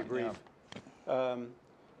aspects, I'll be brief. Yeah.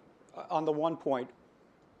 On the one point,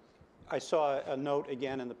 I saw a note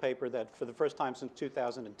again in the paper that for the first time since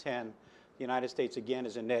 2010, the United States again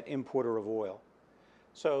is a net importer of oil.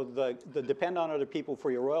 So the depend on other people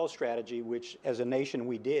for your oil strategy, which as a nation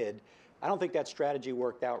we did, I don't think that strategy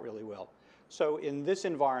worked out really well. So in this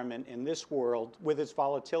environment, in this world, with its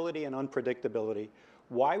volatility and unpredictability,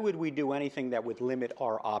 why would we do anything that would limit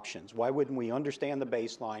our options? Why wouldn't we understand the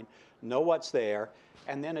baseline, know what's there,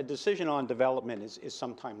 and then a decision on development is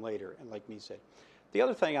sometime later, and like Mead said. The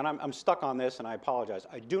other thing, and I'm stuck on this, and I apologize,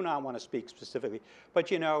 I do not want to speak specifically, but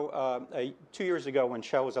 2 years ago when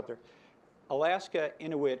Shell was up there, Alaska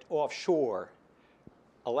Inuit offshore,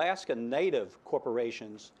 Alaska Native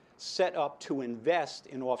corporations set up to invest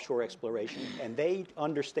in offshore exploration, and they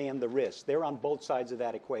understand the risks. They're on both sides of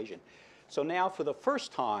that equation. So now, for the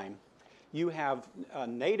first time, you have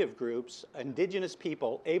native groups, indigenous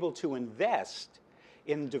people, able to invest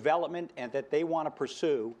in development and that they want to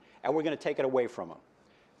pursue, and we're going to take it away from them.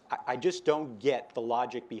 I just don't get the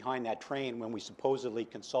logic behind that train when we supposedly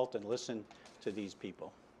consult and listen to these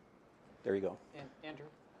people. There you go. And Andrew?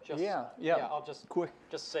 Yeah. I'll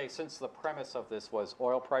just say, since the premise of this was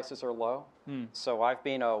oil prices are low, so I've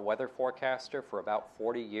been a weather forecaster for about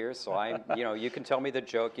 40 years. So I'm, you can tell me the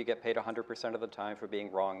joke, you get paid 100% of the time for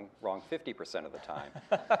being wrong 50% of the time.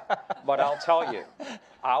 But I'll tell you,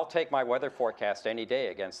 I'll take my weather forecast any day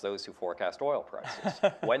against those who forecast oil prices.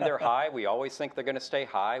 When they're high, we always think they're going to stay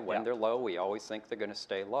high. When they're low, we always think they're going to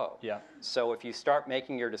stay low. Yeah. So if you start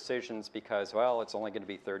making your decisions because, well, it's only going to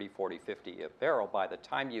be 30, 40, 50 a barrel, by the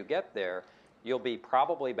time you get there, you'll be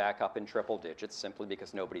probably back up in triple digits simply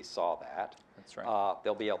because nobody saw that. That's right.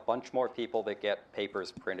 There'll be a bunch more people that get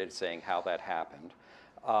papers printed saying how that happened.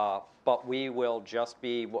 But we will just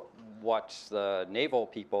be what the naval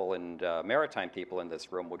people and maritime people in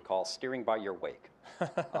this room would call steering by your wake.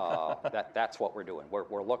 That's what we're doing.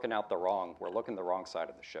 We're looking out the wrong side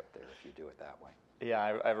of the ship there if you do it that way.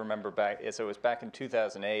 Yeah, I remember back, so it was back in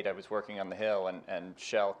 2008, I was working on the Hill, and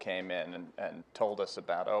Shell came in and told us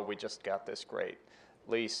about, oh, we just got this great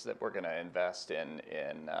lease that we're going to invest in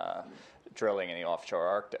drilling in the offshore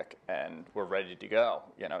Arctic, and we're ready to go.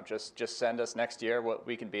 Just send us next year,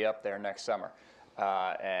 we can be up there next summer.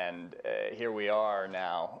 And here we are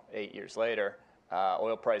now, 8 years later.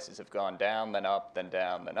 Oil prices have gone down, then up, then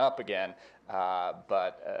down, then up again.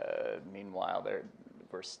 But meanwhile,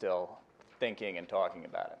 we're still thinking and talking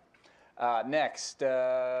about it. Next,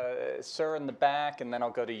 sir in the back, and then I'll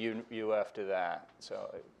go to you after that.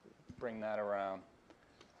 So bring that around.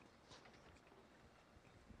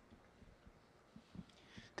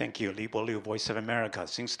 Thank you. Li Bo Liu, Voice of America.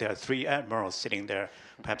 Since there are three admirals sitting there,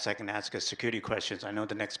 perhaps I can ask a security questions. I know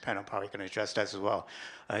the next panel probably going to address that as well.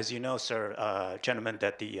 As you know, sir, gentlemen,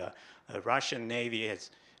 that the Russian Navy has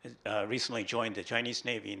recently joined the Chinese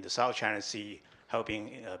Navy in the South China Sea,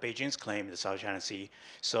 helping Beijing's claim in the South China Sea.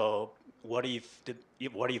 So what if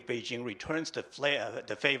Beijing returns the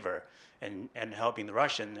favor and helping the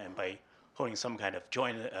Russian, and by holding some kind of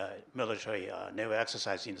joint military naval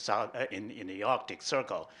exercise in the South in the Arctic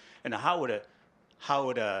Circle, and how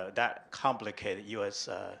would that complicate the U.S.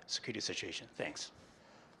 security situation? Thanks.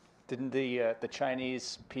 Didn't the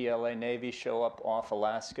Chinese PLA Navy show up off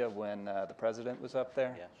Alaska when the president was up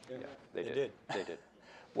there? Yes. Yeah, they did. They did.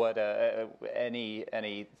 What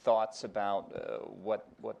any thoughts about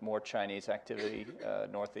what more Chinese activity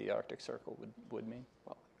north of the Arctic Circle would mean?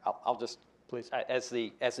 Well, I'll just please, as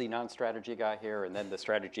the non-strategy guy here, and then the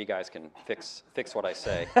strategy guys can fix what I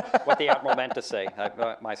say, what the admiral meant to say.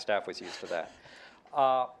 My staff was used to that.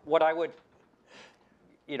 What I would,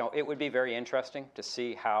 it would be very interesting to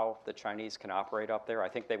see how the Chinese can operate up there. I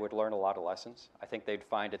think they would learn a lot of lessons. I think they'd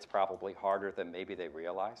find it's probably harder than maybe they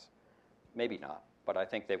realize. Maybe not, but I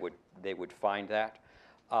think they would find that.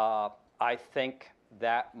 I think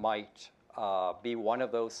that might be one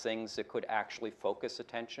of those things that could actually focus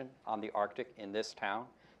attention on the Arctic in this town,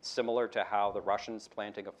 similar to how the Russians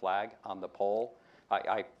planting a flag on the pole.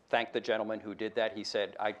 I thank the gentleman who did that. He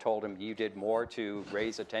said, I told him you did more to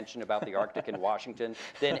raise attention about the Arctic in Washington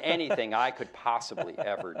than anything I could possibly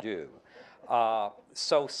ever do.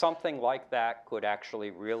 So something like that could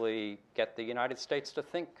actually really get the United States to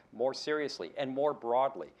think more seriously and more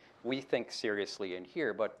broadly. We think seriously in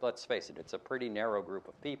here, but let's face it, it's a pretty narrow group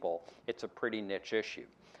of people. It's a pretty niche issue.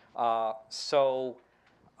 But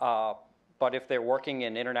if they're working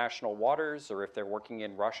in international waters or if they're working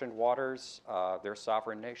in Russian waters, they're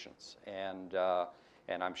sovereign nations. And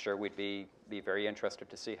I'm sure we'd be very interested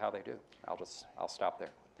to see how they do. I'll stop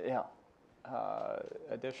there. Yeah.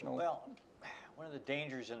 Additional? Well, one of the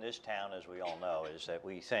dangers in this town, as we all know, is that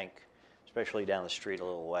we think, especially down the street a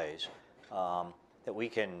little ways, that we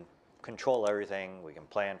can control everything, we can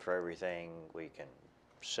plan for everything, we can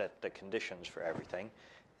set the conditions for everything.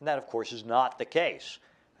 And that, of course, is not the case.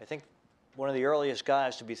 I think one of the earliest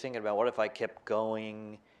guys to be thinking about what if I kept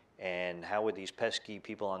going and how would these pesky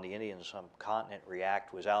people on the Indian subcontinent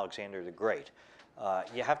react was Alexander the Great.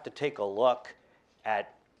 You have to take a look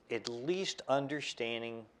at least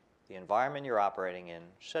understanding the environment you're operating in,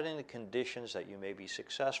 setting the conditions that you may be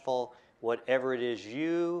successful, whatever it is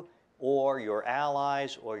you or your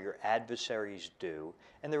allies or your adversaries do.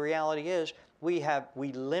 And the reality is we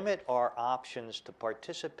limit our options to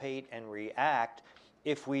participate and react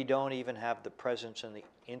if we don't even have the presence and the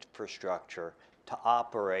infrastructure to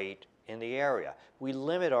operate in the area. We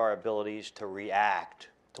limit our abilities to react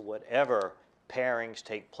to whatever pairings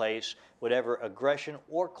take place, whatever aggression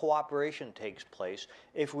or cooperation takes place,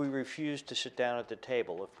 if we refuse to sit down at the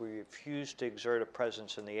table, if we refuse to exert a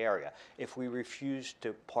presence in the area, if we refuse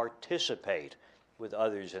to participate with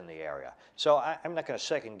others in the area. So I'm not going to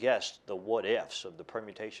second guess the what ifs of the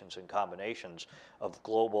permutations and combinations of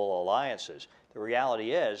global alliances. The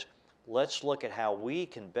reality is, let's look at how we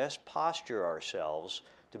can best posture ourselves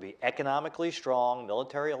to be economically strong,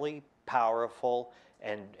 militarily powerful,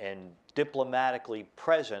 and diplomatically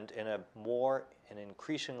present in an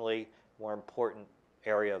increasingly more important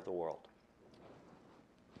area of the world.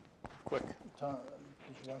 Quick. Tom,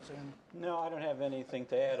 did you want to say anything? No, I don't have anything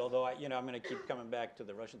to add, although I'm going to keep coming back to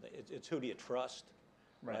the Russian thing. It's who do you trust,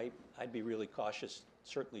 right? I'd be really cautious,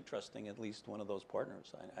 certainly trusting at least one of those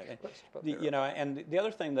partners. And the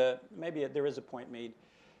other thing that maybe there is a point made,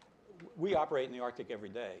 we operate in the Arctic every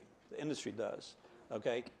day. The industry does,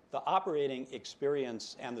 okay? The operating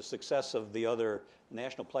experience and the success of the other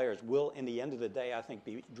national players will, in the end of the day, I think,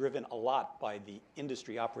 be driven a lot by the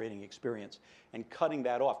industry operating experience and cutting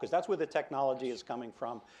that off, because that's where the technology is coming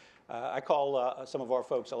from. I call some of our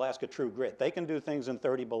folks Alaska True Grit. They can do things in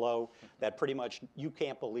 30 below that pretty much you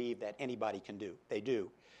can't believe that anybody can do. They do.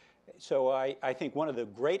 So I think one of the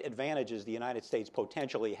great advantages the United States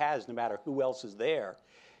potentially has, no matter who else is there,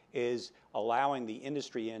 is allowing the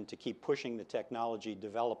industry in to keep pushing the technology,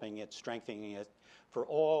 developing it, strengthening it, for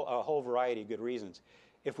a whole variety of good reasons.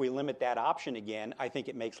 If we limit that option again, I think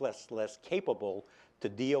it makes us less capable to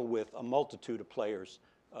deal with a multitude of players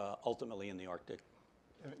ultimately in the Arctic.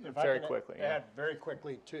 If Very I can quickly, add very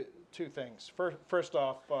quickly two things. First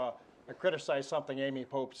off, I criticize something Amy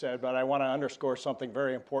Pope said, but I want to underscore something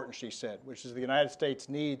very important she said, which is the United States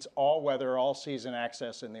needs all-weather, all-season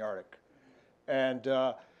access in the Arctic. And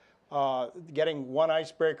getting one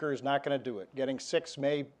icebreaker is not going to do it. Getting 6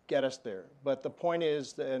 may get us there. But the point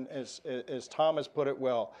is, and as Tom has put it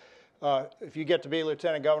well, if you get to be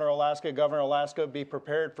Lieutenant Governor of Alaska, be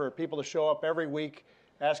prepared for people to show up every week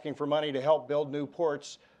asking for money to help build new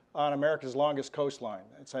ports on America's longest coastline.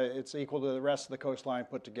 It's equal to the rest of the coastline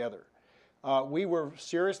put together. We were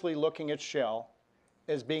seriously looking at Shell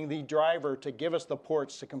as being the driver to give us the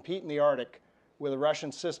ports to compete in the Arctic with a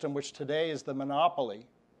Russian system, which today is the monopoly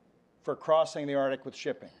for crossing the Arctic with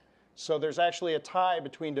shipping. So there's actually a tie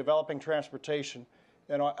between developing transportation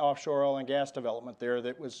and offshore oil and gas development there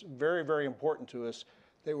that was very, very important to us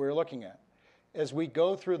that we were looking at. As we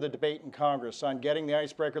go through the debate in Congress on getting the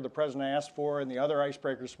icebreaker the President asked for and the other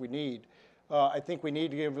icebreakers we need, I think we need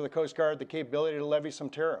to give the Coast Guard the capability to levy some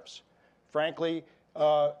tariffs. Frankly,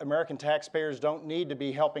 American taxpayers don't need to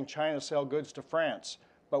be helping China sell goods to France,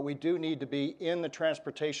 but we do need to be in the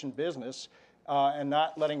transportation business and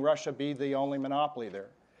not letting Russia be the only monopoly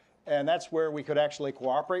there. And that's where we could actually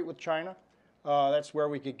cooperate with China. That's where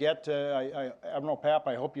we could get to, Admiral Papp,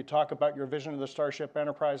 I hope you talk about your vision of the Starship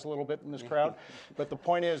Enterprise a little bit in this crowd. But the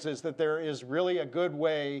point is that there is really a good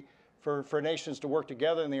way for nations to work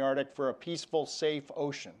together in the Arctic for a peaceful, safe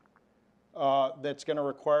ocean that's going to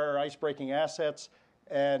require ice-breaking assets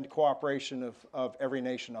and cooperation of every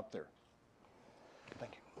nation up there.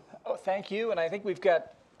 Thank you. Oh, thank you. And I think we've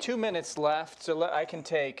got 2 minutes left, so I can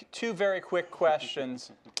take 2 very quick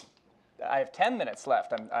questions. I have 10 minutes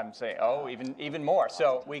left. I'm saying, even more.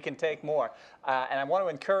 So we can take more. And I want to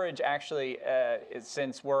encourage, actually,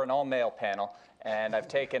 since we're an all-male panel, and I've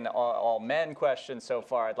taken all men questions so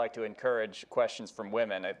far, I'd like to encourage questions from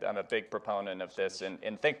women. I'm a big proponent of this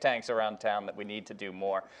in think tanks around town that we need to do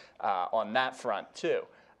more on that front, too.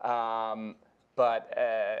 But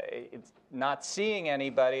it's not seeing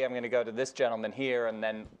anybody, I'm going to go to this gentleman here and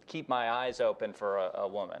then keep my eyes open for a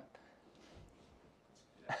woman.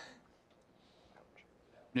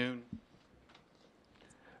 Noon.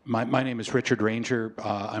 My name is Richard Ranger.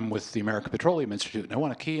 I'm with the American Petroleum Institute, and I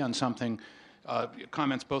want to key on something,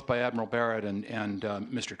 comments both by Admiral Barrett and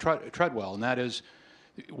Mr. Treadwell, and that is,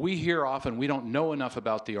 we hear often we don't know enough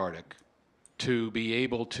about the Arctic to be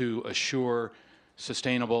able to assure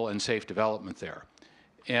sustainable and safe development there.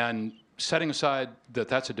 And setting aside that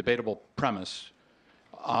that's a debatable premise,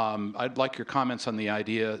 I'd like your comments on the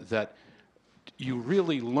idea that you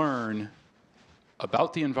really learn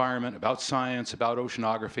about the environment, about science, about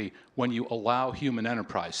oceanography when you allow human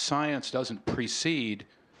enterprise. Science doesn't precede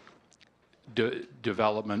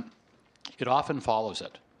development. It often follows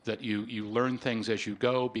it, that you learn things as you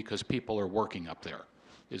go because people are working up there.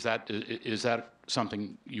 Is that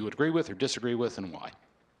something you would agree with or disagree with, and why?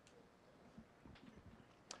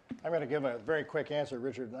 I'm going to give a very quick answer,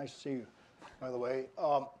 Richard. Nice to see you, by the way.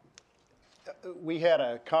 We had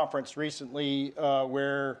a conference recently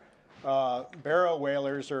where barrow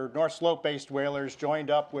whalers or North Slope-based whalers joined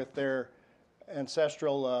up with their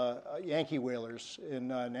ancestral Yankee whalers in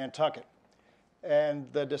Nantucket. And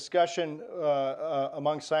the discussion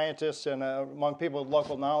among scientists and among people with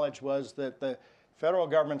local knowledge was that the federal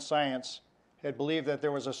government science had believed that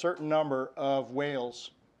there was a certain number of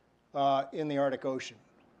whales in the Arctic Ocean.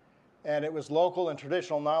 And it was local and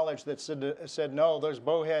traditional knowledge that said no, those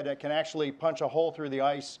bowhead can actually punch a hole through the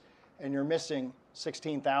ice and you're missing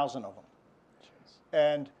 16,000 of them.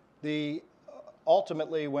 And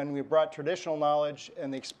ultimately, when we brought traditional knowledge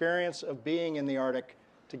and the experience of being in the Arctic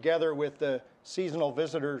together with the seasonal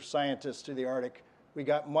visitor scientists to the Arctic, we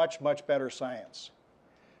got much, much better science.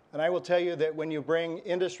 And I will tell you that when you bring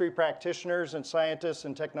industry practitioners and scientists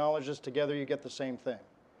and technologists together, you get the same thing.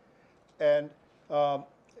 And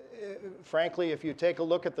frankly, if you take a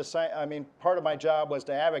look at the science, I mean, part of my job was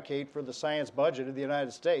to advocate for the science budget of the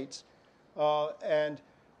United States. And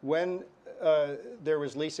when there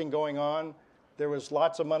was leasing going on, there was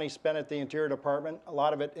lots of money spent at the Interior Department, a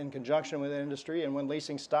lot of it in conjunction with industry, and when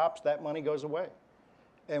leasing stops, that money goes away.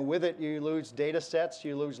 And with it, you lose data sets,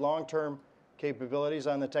 you lose long-term capabilities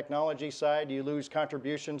on the technology side, you lose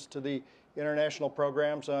contributions to the international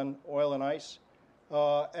programs on oil and ice,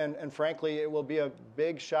 and frankly, it will be a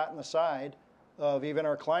big shot in the side of even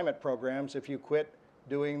our climate programs if you quit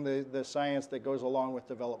doing the science that goes along with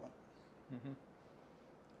development. Mm-hmm.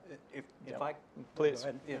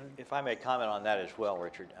 If I may comment on that as well,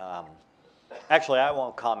 Richard. Actually, I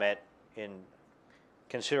won't comment. In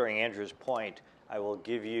considering Andrew's point, I will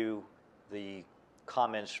give you the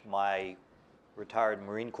comments my retired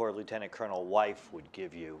Marine Corps Lieutenant Colonel wife would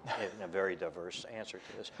give you in a very diverse answer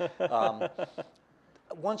to this.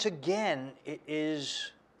 Once again, it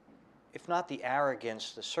is, if not the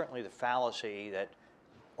arrogance, certainly the fallacy that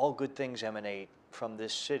all good things emanate from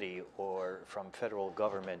this city or from federal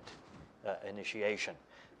government initiation.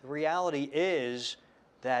 The reality is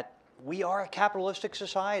that we are a capitalistic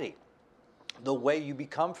society. The way you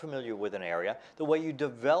become familiar with an area, the way you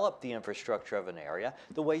develop the infrastructure of an area,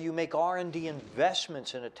 the way you make R&D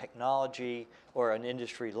investments in a technology or an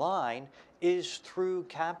industry line is through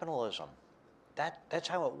capitalism. That's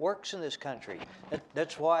how it works in this country.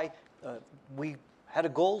 That's why we had a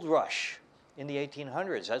gold rush in the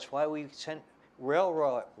 1800s. That's why we sent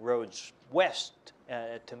railroads west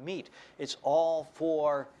to meet. It's all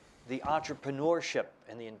for the entrepreneurship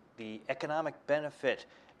and the economic benefit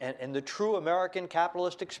and the true American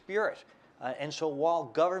capitalistic spirit. And so while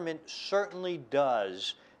government certainly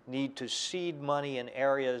does need to seed money in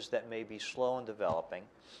areas that may be slow in developing,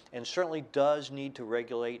 and certainly does need to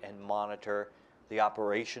regulate and monitor the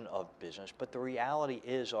operation of business, but the reality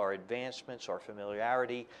is our advancements, our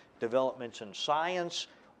familiarity, developments in science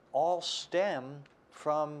all stem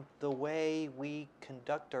from the way we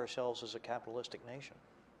conduct ourselves as a capitalistic nation.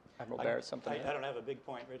 Admiral Barrett, something. I don't have a big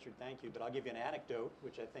point, Richard, thank you, but I'll give you an anecdote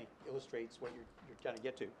which I think illustrates what you're trying to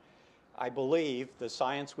get to. I believe the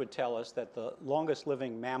science would tell us that the longest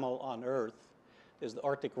living mammal on Earth is the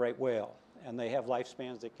Arctic right whale, and they have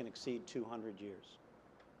lifespans that can exceed 200 years.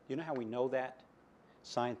 Do you know how we know that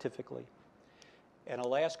scientifically? An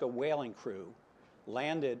Alaska whaling crew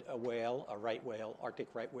landed a whale, a right whale, Arctic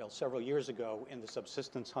right whale, several years ago in the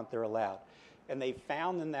subsistence hunt they're allowed. And they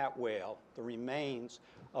found in that whale the remains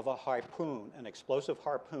of a harpoon, an explosive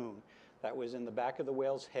harpoon that was in the back of the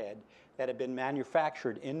whale's head that had been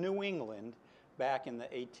manufactured in New England back in the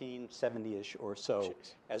 1870-ish or so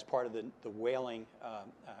as part of the whaling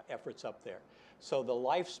efforts up there. So the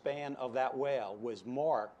lifespan of that whale was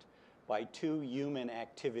marked by two human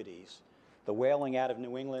activities: the whaling out of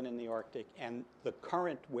New England in the Arctic and the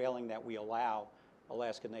current whaling that we allow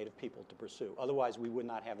Alaska Native people to pursue. Otherwise, we would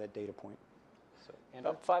not have that data point. So,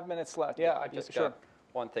 About 5 minutes left. yeah, I just got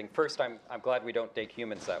one thing. First, I'm glad we don't date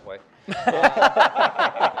humans that way.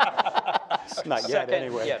 Not yet,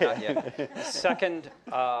 anyway. Yeah, not yet. Second,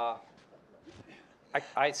 I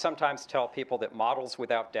sometimes tell people that models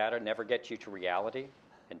without data never get you to reality,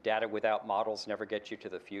 and data without models never get you to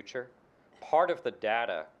the future. Part of the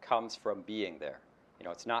data comes from being there. You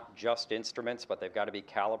know, it's not just instruments, but they've got to be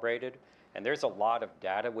calibrated. And there's a lot of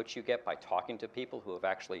data which you get by talking to people who have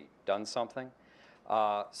actually done something.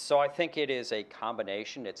 So I think it is a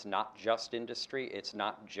combination. It's not just industry. It's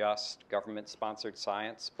not just government-sponsored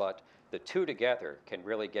science, but the two together can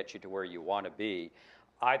really get you to where you want to be.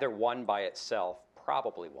 Either one by itself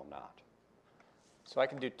probably will not. So I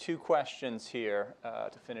can do two questions here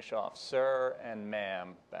to finish off. Sir and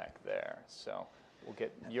ma'am back there. So we'll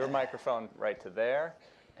get your microphone right to there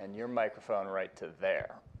and your microphone right to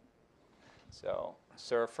there. So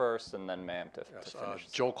sir first and then ma'am to finish.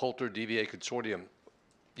 Joe Coulter, DVA Consortium.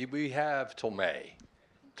 We have till May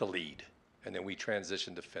to lead, and then we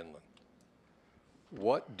transition to Finland.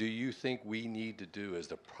 What do you think we need to do as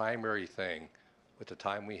the primary thing with the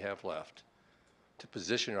time we have left to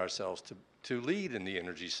position ourselves to lead in the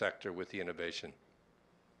energy sector with the innovation?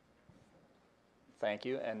 Thank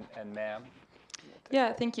you. And ma'am?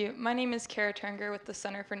 Yeah, thank you. My name is Kara Turnger with the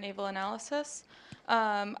Center for Naval Analysis.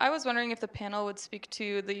 I was wondering if the panel would speak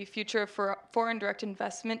to the future of foreign direct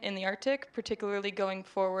investment in the Arctic, particularly going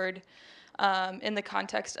forward in the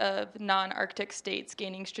context of non-Arctic states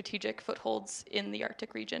gaining strategic footholds in the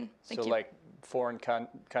Arctic region. Thank So you. like foreign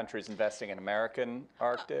countries investing in American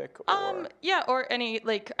Arctic? Or? Yeah, or any,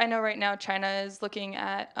 like, I know right now China is looking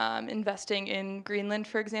at investing in Greenland,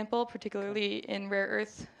 for example, particularly in rare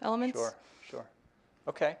earth elements. Sure.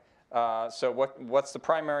 Okay. So what's the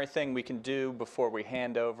primary thing we can do before we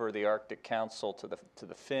hand over the Arctic Council to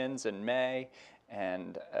the Finns in May?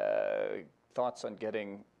 And thoughts on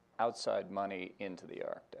getting outside money into the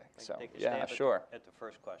Arctic? So yeah, sure. At the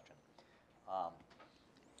first question.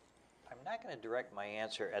 I'm not going to direct my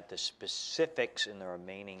answer at the specifics in the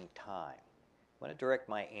remaining time. I'm going to direct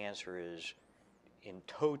my answer is, in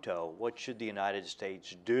toto, what should the United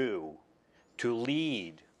States do to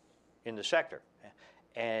lead in the sector?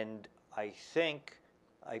 And I think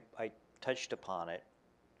I touched upon it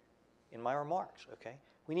in my remarks, okay?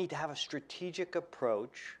 We need to have a strategic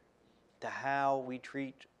approach to how we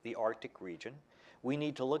treat the Arctic region. We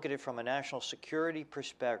need to look at it from a national security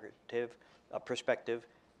perspective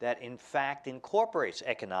that in fact incorporates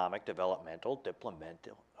economic, developmental,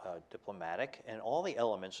 diplomatic, and all the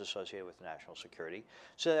elements associated with national security,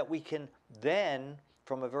 so that we can then,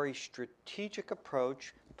 from a very strategic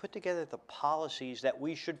approach, put together the policies that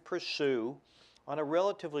we should pursue on a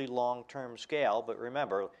relatively long-term scale. But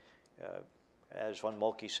remember, as von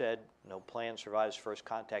Moltke said, no plan survives first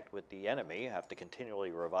contact with the enemy. You have to continually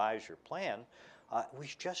revise your plan. We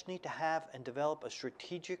just need to have and develop a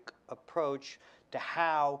strategic approach to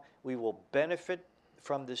how we will benefit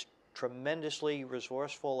from this tremendously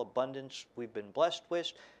resourceful abundance we've been blessed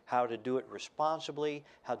with, how to do it responsibly,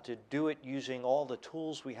 how to do it using all the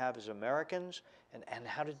tools we have as Americans, and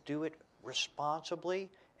how to do it responsibly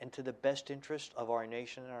and to the best interest of our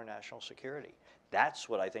nation and our national security. That's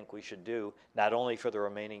what I think we should do, not only for the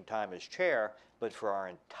remaining time as chair, but for our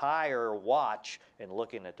entire watch in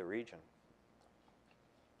looking at the region.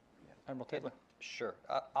 Admiral Taylor. Sure.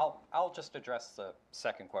 I'll just address the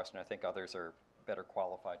second question. I think others are better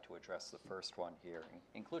qualified to address the first one here,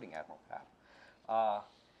 including Admiral Papp.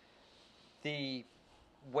 The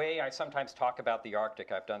way I sometimes talk about the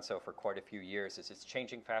Arctic, I've done so for quite a few years, is it's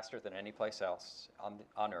changing faster than any place else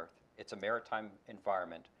on Earth. It's a maritime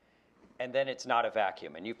environment. And then it's not a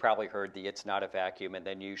vacuum. And you've probably heard the it's not a vacuum, and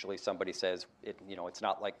then usually somebody says, it's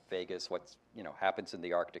not like Vegas. What happens in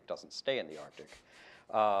the Arctic doesn't stay in the Arctic.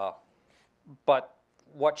 But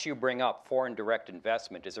what you bring up, foreign direct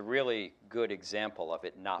investment, is a really good example of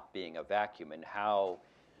it not being a vacuum, and how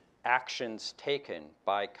actions taken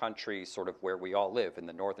by countries sort of where we all live in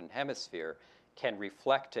the Northern Hemisphere can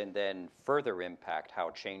reflect and then further impact how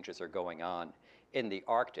changes are going on in the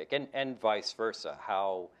Arctic, and vice versa,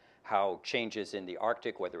 how changes in the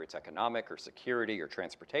Arctic, whether it's economic or security or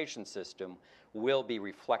transportation system, will be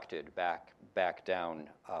reflected back down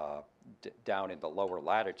down in the lower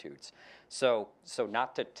latitudes. So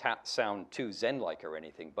not to sound too Zen-like or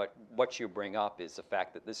anything, but what you bring up is the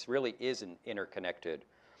fact that this really is an interconnected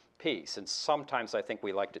piece. And sometimes I think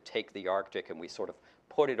we like to take the Arctic and we sort of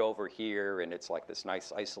put it over here, and it's like this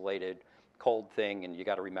nice isolated cold thing, and you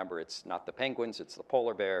got to remember it's not the penguins, it's the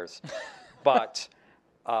polar bears. But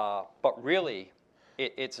really,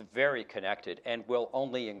 it's very connected, and will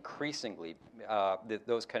only increasingly,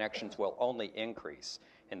 those connections will only increase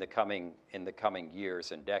in the coming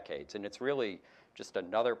years and decades. And it's really just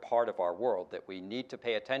another part of our world that we need to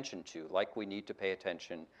pay attention to, like we need to pay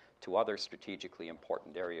attention to other strategically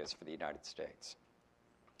important areas for the United States.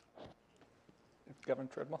 Governor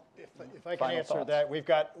Treadwell? If I can answer that, we've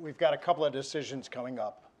got a couple of decisions coming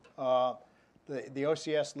up. The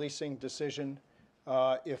OCS leasing decision,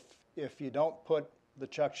 if you don't put the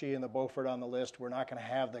Chukchi and the Beaufort on the list, we're not going to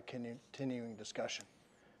have the continuing discussion.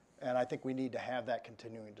 And I think we need to have that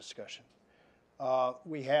continuing discussion.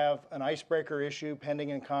 We have an icebreaker issue pending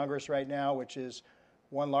in Congress right now, which is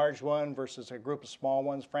one large one versus a group of small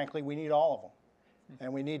ones. Frankly, we need all of them.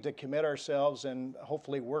 And we need to commit ourselves and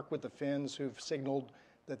hopefully work with the Finns, who've signaled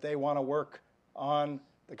that they want to work on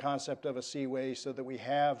the concept of a seaway so that we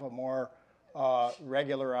have a more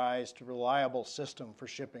regularized, reliable system for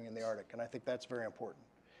shipping in the Arctic. And I think that's very important.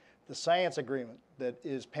 the science agreement that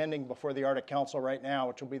is pending before the Arctic Council right now,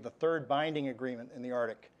 which will be the third binding agreement in the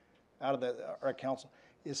Arctic out of the Arctic Council,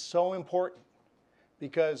 is so important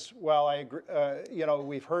because while I agree,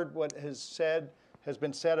 we've heard what has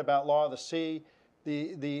been said about law of the sea.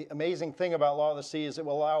 The amazing thing about law of the sea is it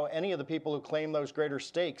will allow any of the people who claim those greater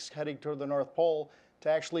stakes heading toward the North Pole to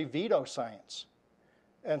actually veto science.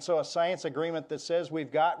 And so a science agreement that says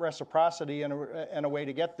we've got reciprocity and a way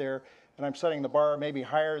to get there, and I'm setting the bar maybe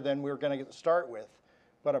higher than we're going to start with,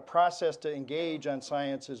 but a process to engage on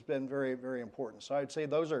science has been very, very important. So I'd say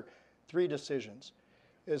those are three decisions.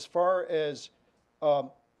 As far as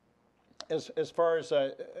transborder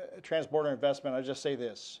investment, I'll just say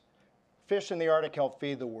this. Fish in the Arctic help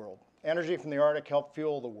feed the world. Energy from the Arctic help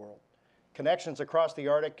fuel the world. Connections across the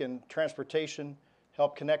Arctic and transportation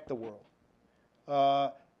help connect the world.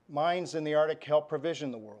 Mines in the Arctic help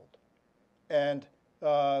provision the world. And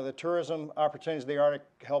the tourism opportunities of the Arctic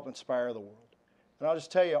help inspire the world. And I'll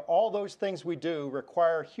just tell you, all those things we do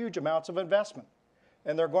require huge amounts of investment.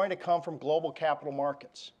 And they're going to come from global capital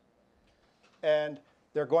markets. And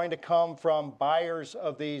they're going to come from buyers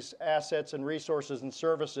of these assets and resources and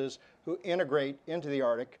services who integrate into the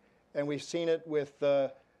Arctic. And we've seen it with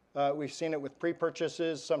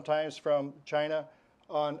pre-purchases, sometimes from China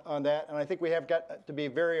on that. And I think we have got to be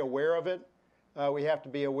very aware of it. We have to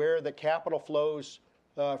be aware that capital flows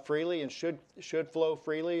freely and should flow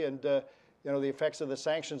freely. And the effects of the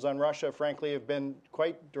sanctions on Russia, frankly, have been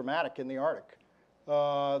quite dramatic in the Arctic.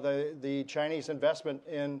 The Chinese investment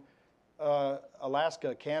in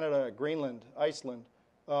Alaska, Canada, Greenland, Iceland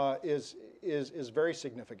is very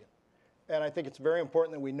significant. And I think it's very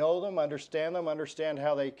important that we know them, understand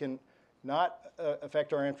how they can not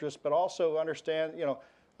affect our interests, but also understand,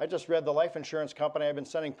 I just read the life insurance company I've been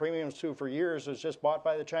sending premiums to for years was just bought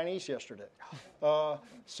by the Chinese yesterday.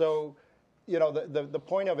 So, the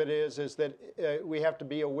point of it is that we have to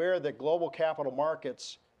be aware that global capital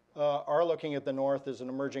markets are looking at the North as an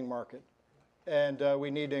emerging market. And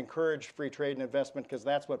we need to encourage free trade and investment because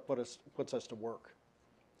that's what puts us to work.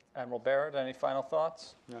 Admiral Barrett, any final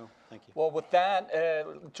thoughts? No, thank you. Well, with that,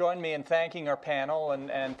 join me in thanking our panel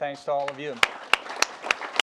and thanks to all of you.